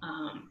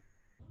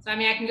 So I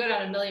mean, I can go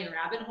down a million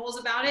rabbit holes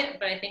about it,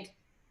 but I think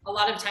a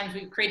lot of times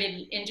we've created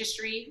an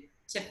industry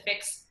to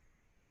fix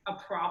a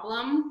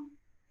problem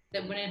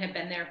that wouldn't have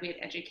been there if we had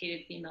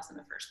educated females in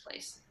the first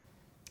place.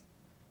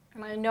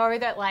 And I know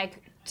that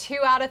like 2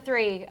 out of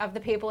 3 of the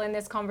people in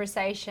this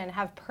conversation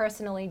have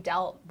personally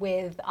dealt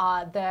with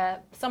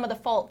some of the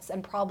faults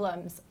and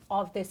problems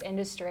of this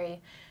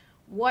industry.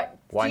 Why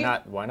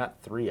not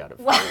 3 out of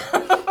 3?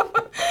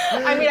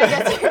 I mean, I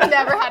guess you've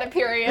never had a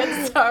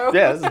period, so.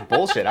 Yeah, this is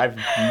bullshit. I've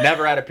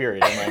never had a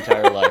period in my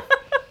entire life.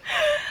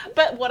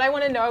 But what I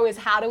want to know is,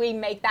 how do we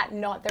make that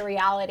not the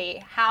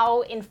reality?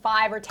 How in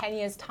 5 or 10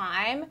 years'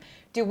 time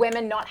do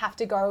women not have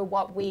to go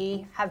what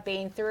we have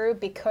been through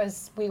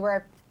because we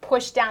were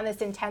pushed down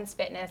this intense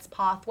fitness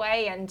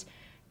pathway and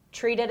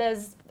treated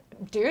as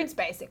dudes,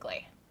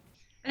 basically?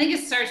 I think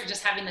it starts with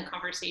just having the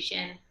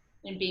conversation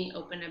and being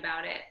open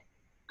about it.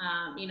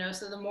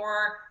 So the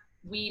more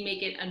we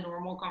make it a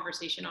normal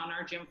conversation on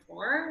our gym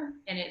floor,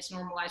 and it's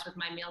normalized with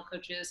my male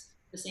coaches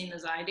the same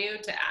as I do,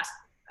 to ask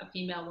a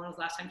female when was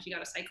the last time she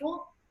got a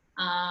cycle,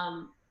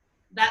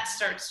 that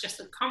starts, just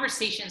the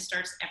conversation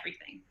starts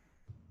everything,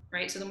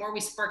 right? So the more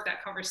we spark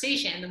that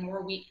conversation, the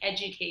more we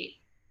educate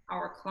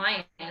our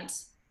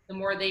clients, the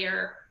more they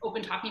are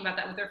open talking about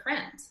that with their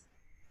friends.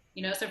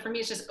 So for me,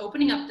 it's just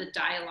opening up the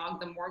dialogue.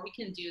 The more we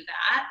can do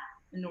that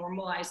and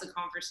normalize the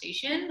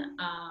conversation,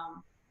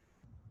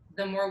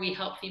 the more we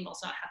help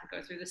females not have to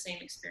go through the same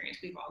experience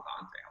we've all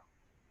gone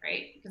through,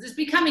 right? Because it's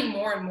becoming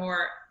more and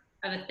more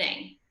of a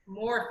thing.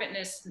 More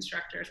fitness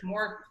instructors,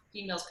 more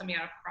females coming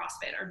out of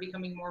CrossFit are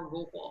becoming more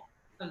vocal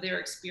of their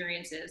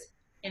experiences.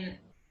 And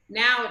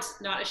now it's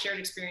not a shared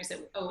experience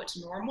that, it's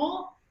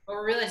normal, but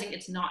we're realizing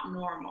it's not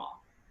normal.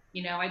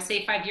 I'd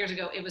say 5 years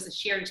ago, it was a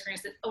shared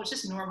experience that, it's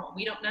just normal.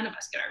 None of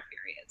us get our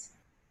periods,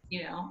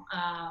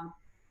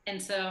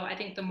 And so I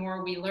think the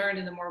more we learn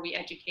and the more we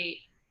educate,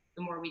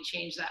 the more we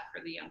change that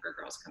for the younger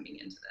girls coming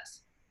into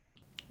this.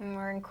 And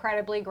we're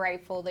incredibly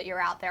grateful that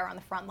you're out there on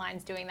the front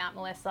lines doing that,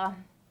 Melissa.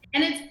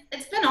 And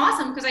it's been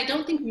awesome, because I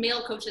don't think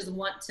male coaches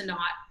want to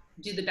not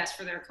do the best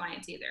for their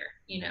clients either.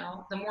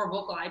 The more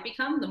vocal I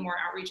become, the more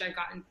outreach I've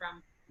gotten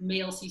from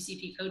male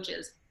CCP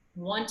coaches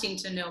wanting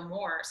to know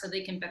more so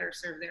they can better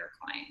serve their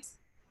clients.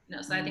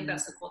 So I think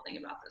that's the cool thing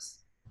about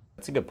this.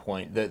 That's a good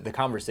point. The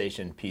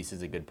conversation piece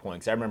is a good point.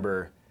 Because I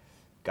remember,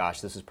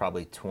 this was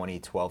probably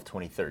 2012,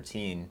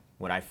 2013,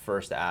 when I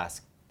first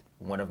asked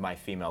one of my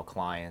female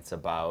clients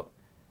about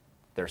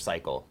their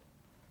cycle.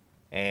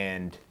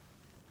 And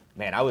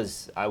man,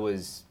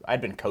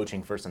 I'd been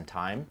coaching for some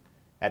time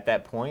at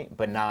that point,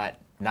 but not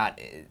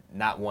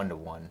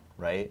one-to-one,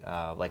 right?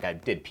 Like I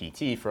did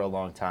PT for a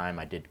long time.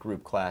 I did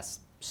group class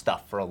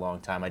stuff for a long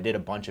time. I did a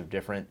bunch of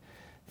different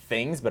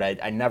things, but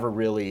I never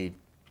really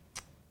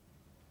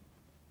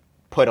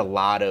put a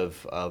lot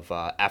of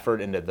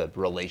effort into the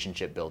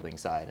relationship building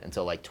side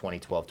until like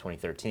 2012,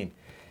 2013.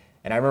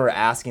 And I remember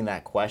asking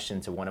that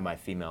question to one of my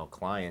female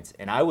clients,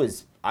 and I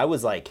was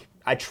like,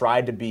 I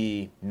tried to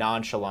be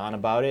nonchalant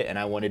about it, and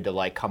I wanted to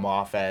like come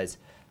off as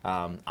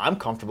I'm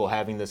comfortable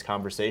having this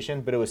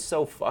conversation, but it was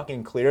so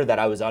fucking clear that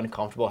I was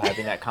uncomfortable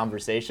having that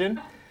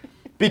conversation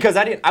because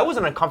I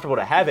wasn't uncomfortable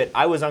to have it.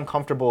 I was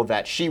uncomfortable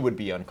that she would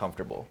be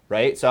uncomfortable,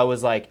 right? So I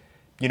was like,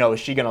 is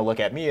she gonna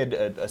look at me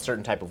a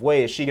certain type of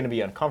way? Is she gonna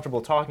be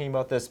uncomfortable talking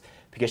about this?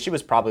 Because she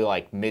was probably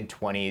like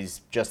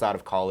mid-20s, just out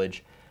of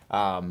college.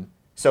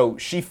 So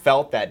she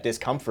felt that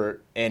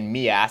discomfort in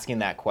me asking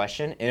that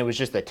question, and it was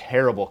just a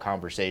terrible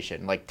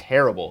conversation, like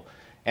terrible.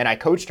 And I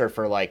coached her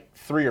for like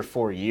 3 or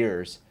 4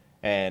 years,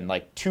 and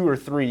like 2 or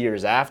 3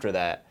 years after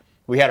that,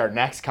 we had our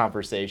next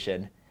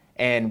conversation,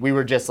 and we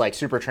were just like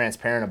super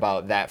transparent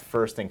about that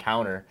first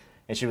encounter.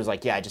 And she was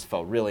like, yeah, I just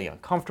felt really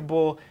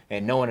uncomfortable,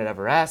 and no one had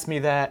ever asked me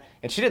that.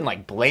 And she didn't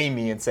like blame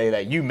me and say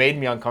that you made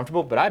me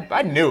uncomfortable, but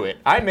I knew it.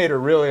 I made her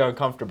really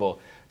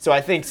uncomfortable. So I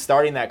think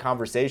starting that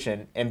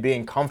conversation and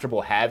being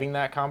comfortable having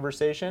that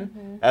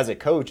conversation as a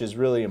coach is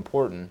really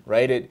important,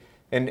 right?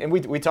 And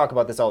we talk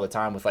about this all the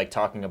time with like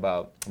talking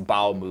about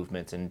bowel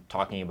movements and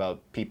talking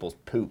about people's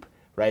poop,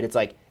 right? It's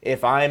like,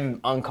 if I'm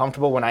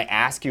uncomfortable when I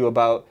ask you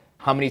about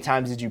how many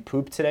times did you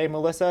poop today,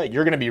 Melissa,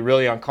 you're going to be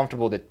really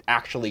uncomfortable to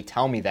actually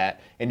tell me that,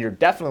 and you're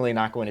definitely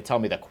not going to tell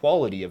me the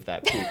quality of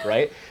that poop,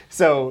 right?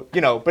 So,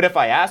 but if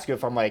I ask you,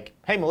 if I'm like,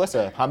 hey,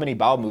 Melissa, how many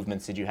bowel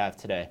movements did you have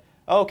today?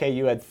 Oh, okay,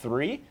 you had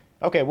 3?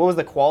 Okay, what was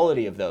the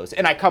quality of those?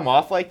 And I come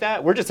off like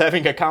that, we're just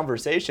having a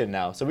conversation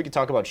now. So we can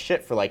talk about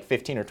shit for like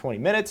 15 or 20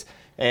 minutes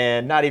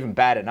and not even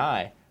bat an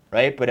eye,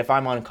 right? But if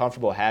I'm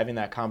uncomfortable having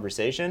that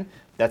conversation,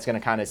 that's going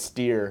to kind of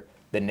steer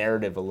the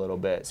narrative a little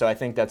bit. So I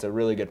think that's a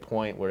really good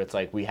point, where it's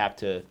like we have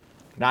to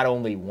not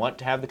only want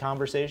to have the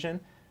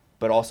conversation,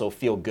 but also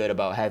feel good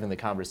about having the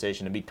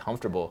conversation and be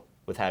comfortable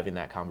with having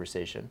that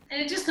conversation.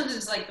 And it just comes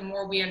into like, the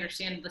more we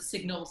understand the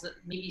signals that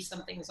maybe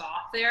something's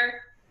off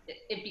there,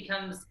 it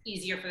becomes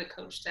easier for the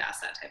coach to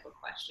ask that type of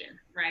question,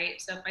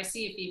 right? So if I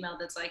see a female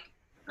that's like,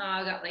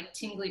 I got like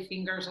tingly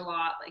fingers a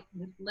lot, like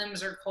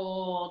limbs are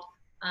cold,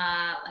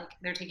 like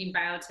they're taking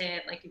biotin,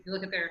 like if you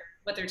look at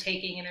what they're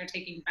taking, and they're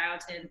taking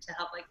biotin to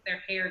help like their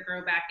hair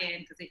grow back in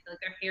because they feel like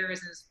their hair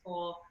isn't as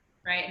full,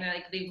 right?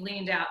 And they've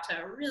leaned out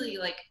to really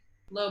like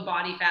low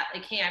body fat,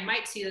 like, hey, I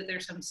might see that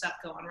there's some stuff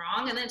going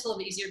wrong. And then it's a little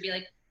bit easier to be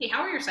like, hey,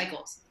 how are your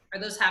cycles? Are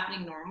those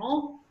happening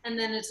normal? And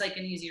then it's like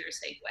an easier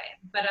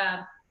segue. But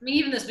I mean,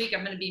 even this week,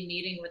 I'm going to be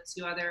meeting with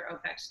 2 other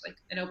OPEX, like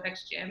an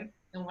OPEX gym,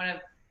 and one of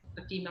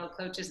the female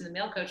coaches and the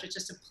male coaches,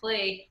 just to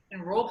play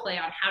and role play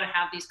on how to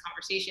have these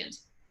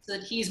conversations so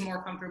that he's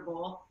more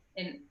comfortable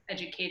and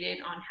educated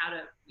on how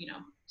to,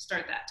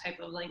 start that type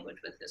of language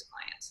with his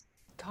clients.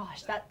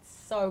 Gosh,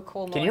 that's so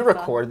cool, Can you Melissa.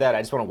 record that?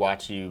 I just want to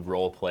watch you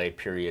role play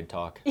period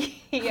talk.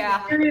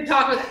 Yeah. We're going to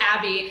talk with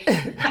Abby.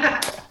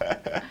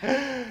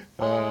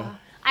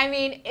 I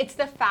mean, it's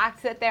the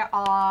fact that there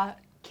are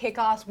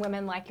kick-ass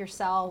women like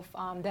yourself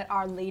that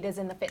are leaders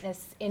in the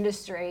fitness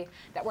industry,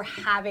 that we're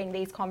having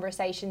these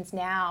conversations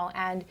now.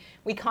 And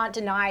we can't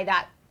deny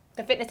that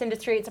the fitness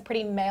industry, it's a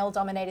pretty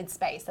male-dominated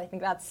space. I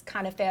think that's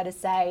kind of fair to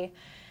say.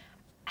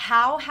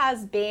 How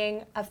has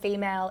being a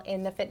female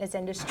in the fitness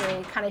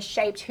industry kind of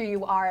shaped who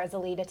you are as a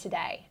leader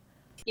today?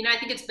 I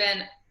think it's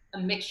been a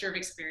mixture of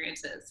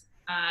experiences.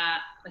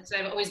 Like I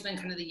said, I've always been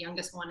kind of the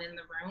youngest one in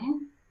the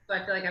room. So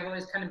I feel like I've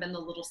always kind of been the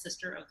little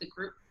sister of the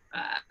group,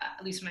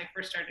 at least when I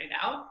first started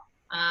out.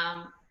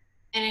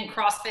 And in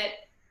CrossFit,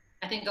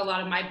 I think a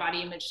lot of my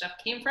body image stuff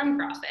came from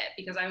CrossFit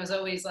because I was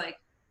always like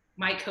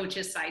my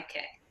coach's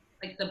sidekick,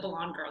 like the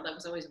blonde girl that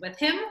was always with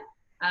him.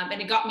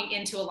 And it got me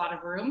into a lot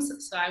of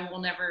rooms. So I will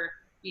never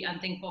be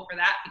unthankful for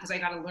that because I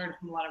got to learn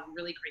from a lot of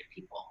really great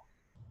people.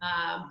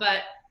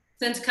 But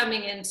since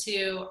coming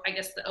into, I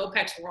guess, the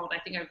OPEX world, I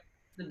think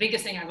the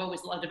biggest thing I've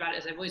always loved about it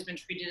is I've always been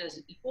treated as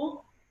an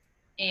equal.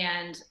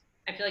 And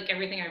I feel like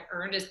everything I've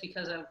earned is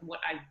because of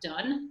what I've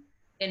done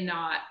and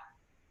not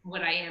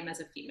what I am as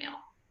a female.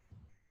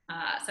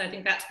 So I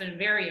think that's been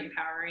very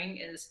empowering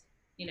is,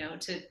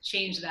 to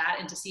change that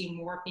and to see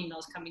more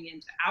females coming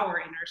into our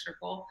inner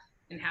circle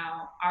and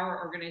how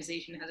our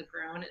organization has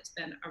grown. It's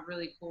been a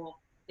really cool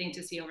thing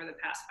to see over the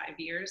past 5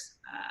 years.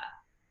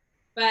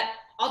 But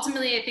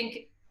ultimately, I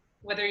think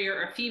whether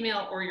you're a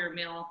female or you're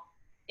male,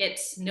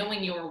 it's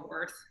knowing your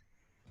worth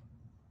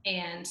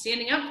and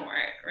standing up for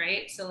it,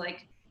 right? So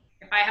like,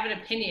 if I have an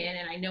opinion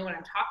and I know what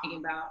I'm talking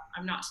about,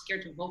 I'm not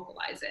scared to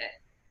vocalize it.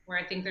 Where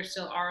I think there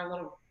still are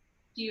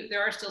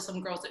there are still some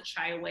girls that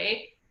shy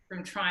away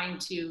from trying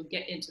to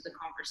get into the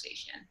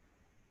conversation.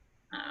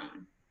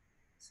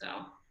 So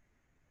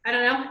I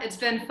don't know, it's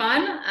been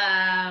fun.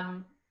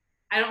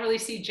 I don't really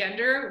see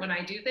gender when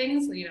I do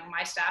things.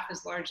 My staff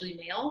is largely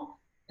male,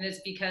 and it's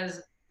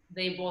because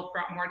they both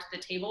brought more to the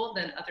table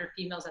than other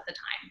females at the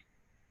time.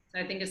 So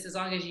I think it's as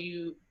long as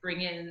you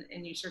bring in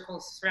and you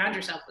surround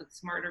yourself with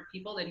smarter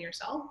people than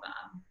yourself.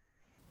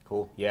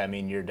 Cool. Yeah, I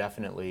mean, you're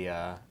definitely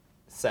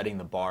setting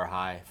the bar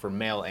high for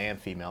male and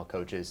female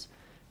coaches.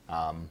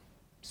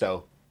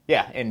 So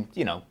yeah, and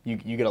you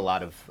get a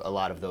lot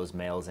of those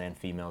males and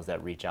females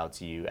that reach out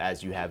to you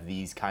as you have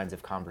these kinds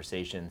of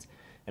conversations,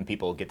 and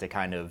people get to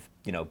kind of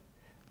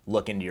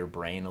look into your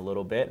brain a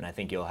little bit. And I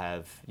think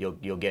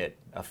you'll get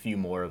a few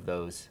more of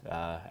those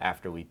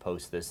after we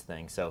post this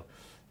thing. So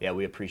yeah,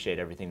 we appreciate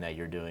everything that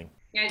you're doing.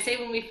 Yeah, I'd say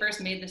when we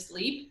first made this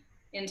leap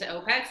into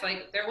OPEX,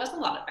 like there was a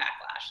lot of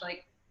backlash.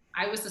 Like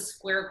I was the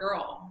square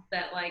girl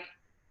that like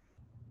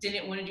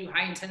didn't want to do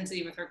high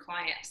intensity with her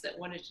clients, that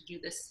wanted to do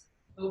this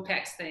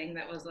OPEX thing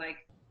that was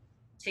like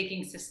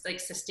taking like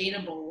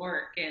sustainable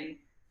work and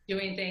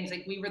doing things.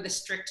 Like we were the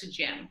strict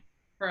gym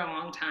for a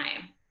long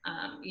time,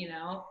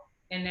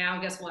 and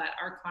now guess what?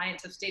 Our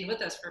clients have stayed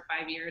with us for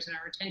 5 years and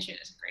our retention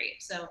is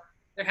great. So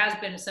there has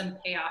been some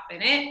payoff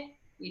in it.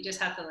 You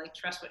just have to like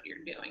trust what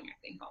you're doing, I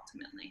think,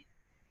 ultimately.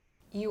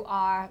 You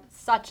are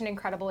such an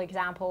incredible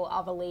example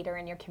of a leader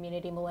in your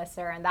community,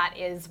 Melissa, and that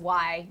is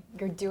why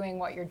you're doing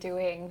what you're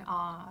doing.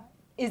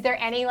 Is there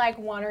any like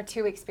 1 or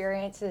 2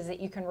 experiences that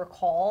you can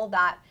recall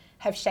that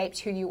have shaped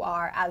who you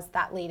are as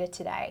that leader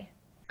today?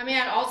 I mean,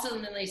 I'd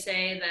ultimately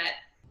say that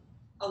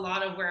a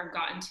lot of where I've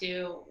gotten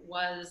to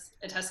was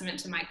a testament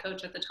to my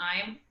coach at the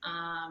time.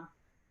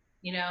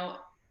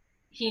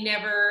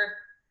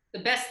 The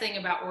best thing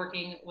about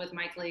working with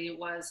Mike Lee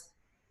was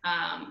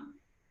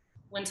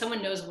when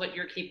someone knows what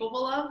you're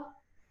capable of.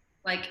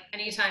 Like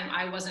anytime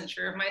I wasn't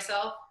sure of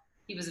myself,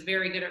 he was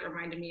very good at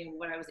reminding me of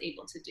what I was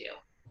able to do.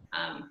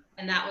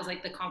 And that was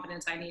like the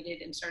confidence I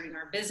needed in starting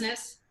our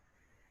business,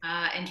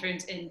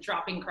 in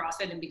dropping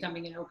CrossFit and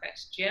becoming an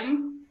OPEX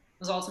gym,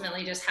 was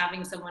ultimately just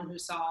having someone who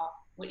saw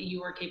what you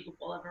were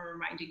capable of and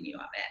reminding you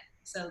of it.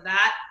 So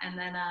that, and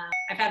then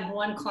I've had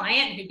one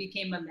client who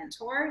became a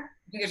mentor.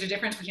 I think there's a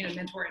difference between a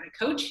mentor and a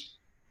coach.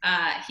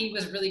 He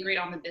was really great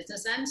on the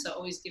business end, so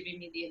always giving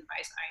me the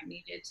advice I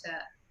needed to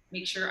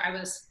make sure I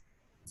was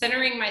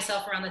centering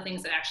myself around the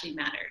things that actually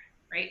mattered,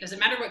 right? Does it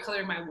matter what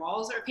color my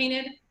walls are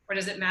painted, or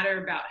does it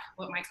matter about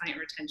what my client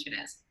retention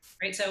is,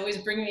 right? So always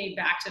bringing me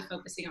back to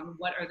focusing on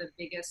what are the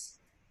biggest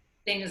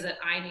things that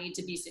I need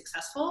to be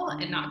successful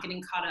and not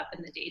getting caught up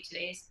in the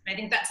day-to-days. And I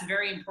think that's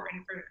very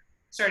important for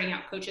starting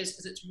out coaches,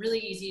 because it's really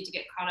easy to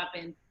get caught up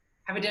in,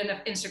 have I done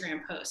enough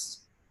Instagram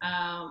posts?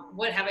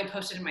 What have I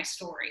posted in my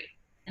story?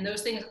 And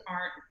those things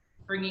aren't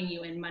bringing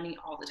you in money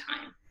all the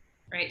time.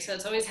 right? So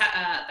it's always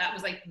that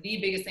was like the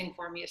biggest thing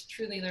for me, is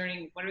truly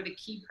learning what are the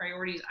key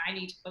priorities I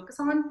need to focus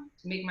on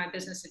to make my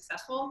business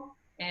successful,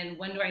 and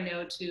when do I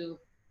know to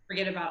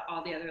forget about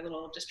all the other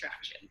little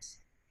distractions.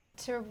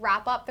 To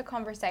wrap up the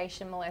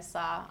conversation,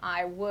 Melissa,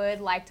 I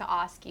would like to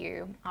ask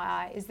you,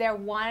 is there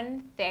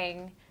one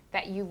thing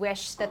that you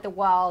wish that the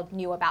world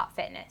knew about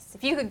fitness?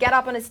 If you could get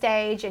up on a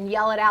stage and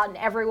yell it out and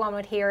everyone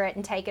would hear it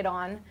and take it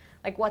on,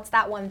 like, what's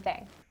that one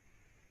thing?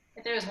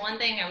 If there was one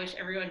thing I wish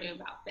everyone knew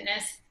about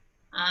fitness,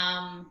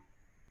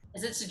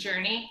 is it's a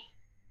journey,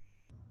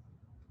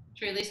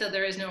 truly. So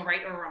there is no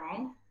right or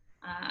wrong.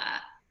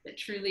 But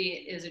truly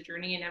it is a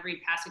journey, and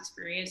every past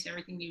experience,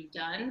 everything you've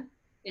done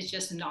is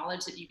just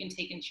knowledge that you can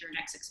take into your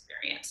next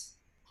experience,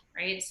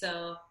 right?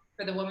 So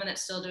for the woman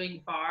that's still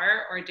doing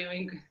bar or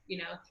doing,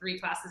 3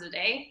 classes a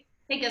day,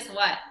 hey, guess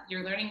what?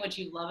 You're learning what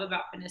you love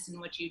about fitness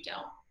and what you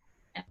don't.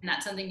 And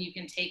that's something you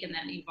can take and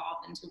then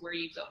evolve into where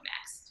you go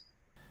next.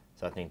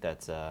 So I think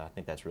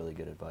that's really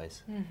good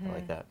advice. I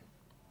like that.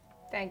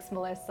 Thanks,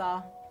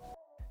 Melissa.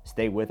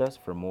 Stay with us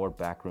for more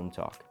Backroom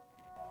Talk.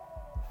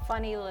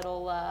 Funny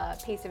little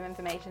piece of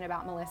information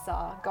about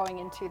Melissa going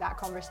into that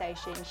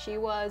conversation. She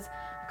was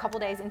a couple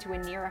days into a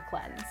Nira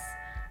cleanse.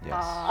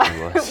 Yes, she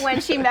was.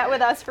 When she met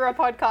with us for a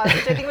podcast,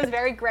 which I think was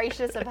very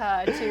gracious of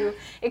her to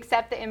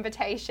accept the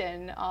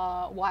invitation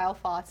while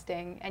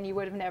fasting, and you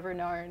would have never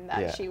known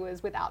that she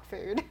was without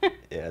food.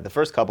 Yeah, the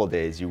first couple of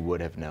days you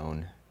would have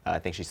known. I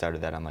think she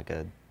started that on like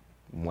a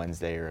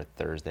Wednesday or a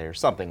Thursday or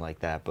something like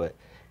that. But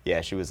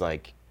yeah, she was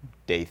like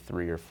day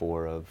 3 or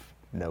 4 of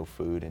no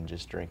food and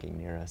just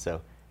drinking Nira.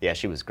 So yeah,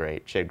 she was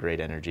great. She had great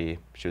energy.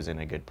 She was in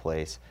a good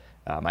place.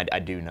 I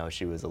do know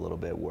she was a little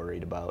bit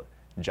worried about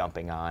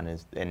jumping on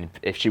and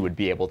if she would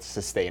be able to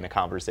sustain a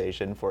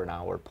conversation for an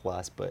hour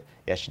plus. But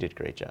yeah, she did a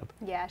great job.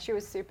 Yeah, she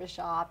was super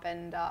sharp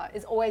and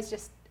is always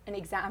just an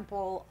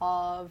example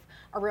of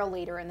a real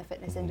leader in the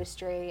fitness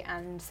industry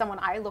and someone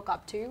I look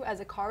up to as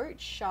a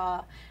coach,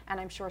 and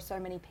I'm sure so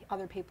many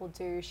other people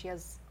do. She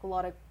has a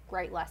lot of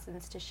great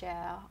lessons to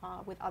share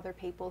with other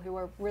people who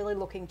are really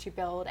looking to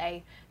build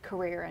a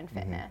career in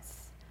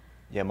fitness.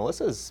 Yeah,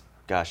 Melissa's,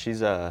 gosh,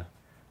 she's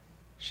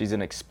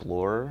an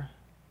explorer,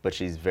 but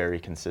she's very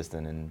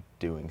consistent in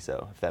doing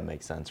so, if that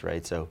makes sense,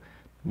 right? So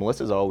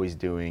Melissa's always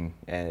doing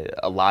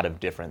a lot of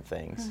different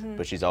things,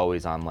 but she's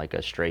always on like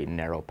a straight and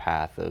narrow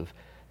path of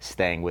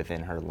staying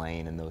within her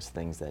lane and those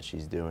things that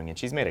she's doing. And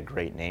she's made a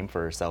great name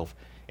for herself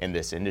in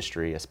this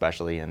industry,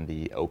 especially in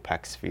the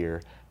OPEC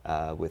sphere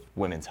with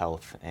women's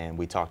health. And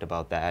we talked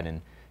about that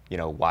and,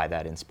 why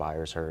that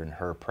inspires her and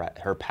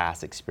her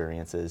past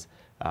experiences,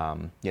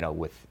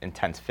 with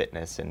intense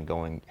fitness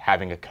and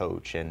having a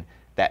coach and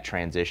that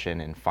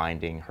transition and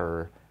finding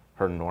her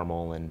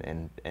normal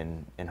and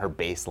her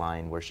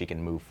baseline where she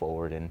can move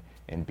forward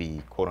and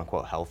be quote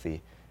unquote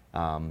healthy.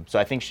 So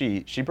I think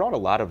she brought a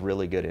lot of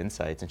really good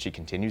insights, and she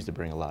continues to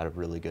bring a lot of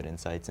really good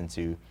insights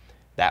into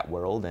that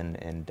world.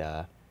 And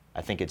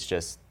I think it's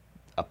just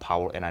a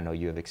power, and I know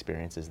you have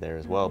experiences there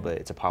as well, but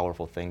it's a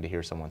powerful thing to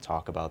hear someone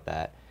talk about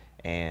that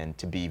and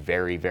to be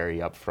very, very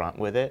upfront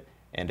with it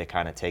and to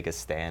kind of take a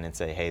stand and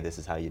say, hey, this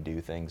is how you do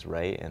things,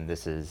 right? And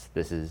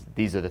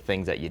these are the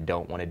things that you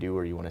don't want to do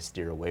or you want to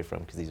steer away from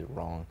because these are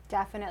wrong.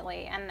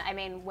 Definitely. And I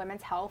mean,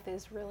 women's health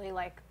is really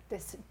like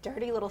this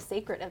dirty little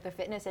secret of the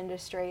fitness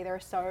industry. There are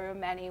so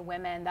many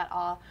women that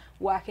are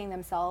working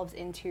themselves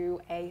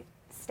into a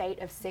state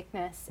of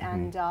sickness,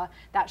 and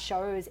that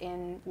shows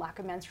in lack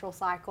of menstrual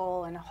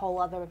cycle and a whole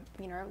other,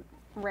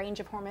 range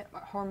of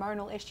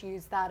hormonal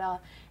issues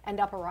that end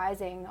up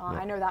arising.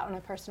 I know that on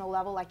a personal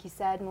level, like you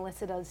said,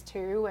 Melissa does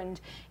too, and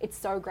it's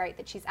so great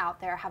that she's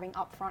out there having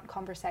upfront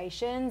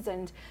conversations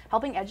and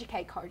helping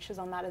educate coaches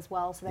on that as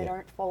well, so they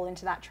don't fall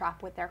into that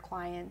trap with their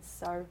clients.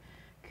 So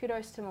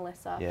kudos to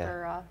Melissa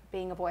for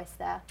being a voice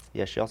there.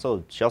 Yeah, she also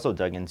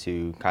dug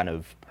into kind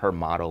of her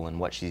model and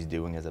what she's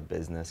doing as a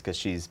business, because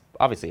she's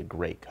obviously a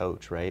great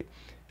coach, right?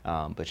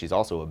 But she's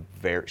also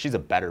she's a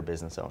better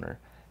business owner.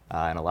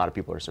 And a lot of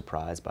people are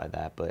surprised by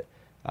that. But,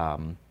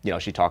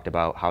 she talked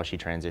about how she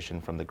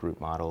transitioned from the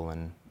group model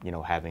and,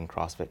 having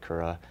CrossFit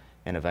Kura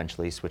and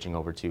eventually switching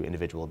over to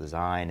individual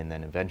design and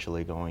then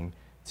eventually going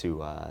to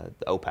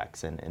the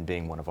OPEX and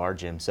being one of our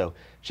gyms. So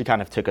she kind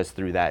of took us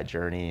through that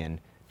journey, and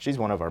she's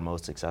one of our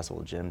most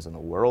successful gyms in the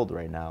world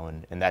right now.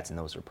 And that's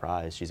no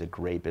surprise. She's a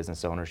great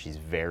business owner. She's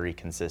very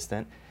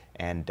consistent,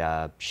 and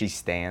she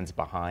stands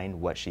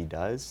behind what she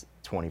does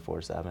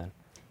 24/7.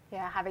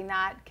 Yeah, having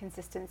that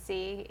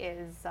consistency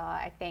is,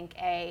 I think,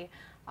 a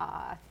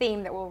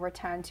theme that we'll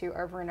return to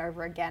over and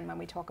over again when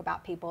we talk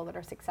about people that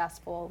are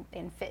successful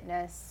in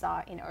fitness,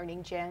 in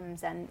owning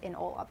gyms, and in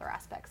all other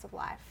aspects of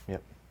life.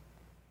 Yep.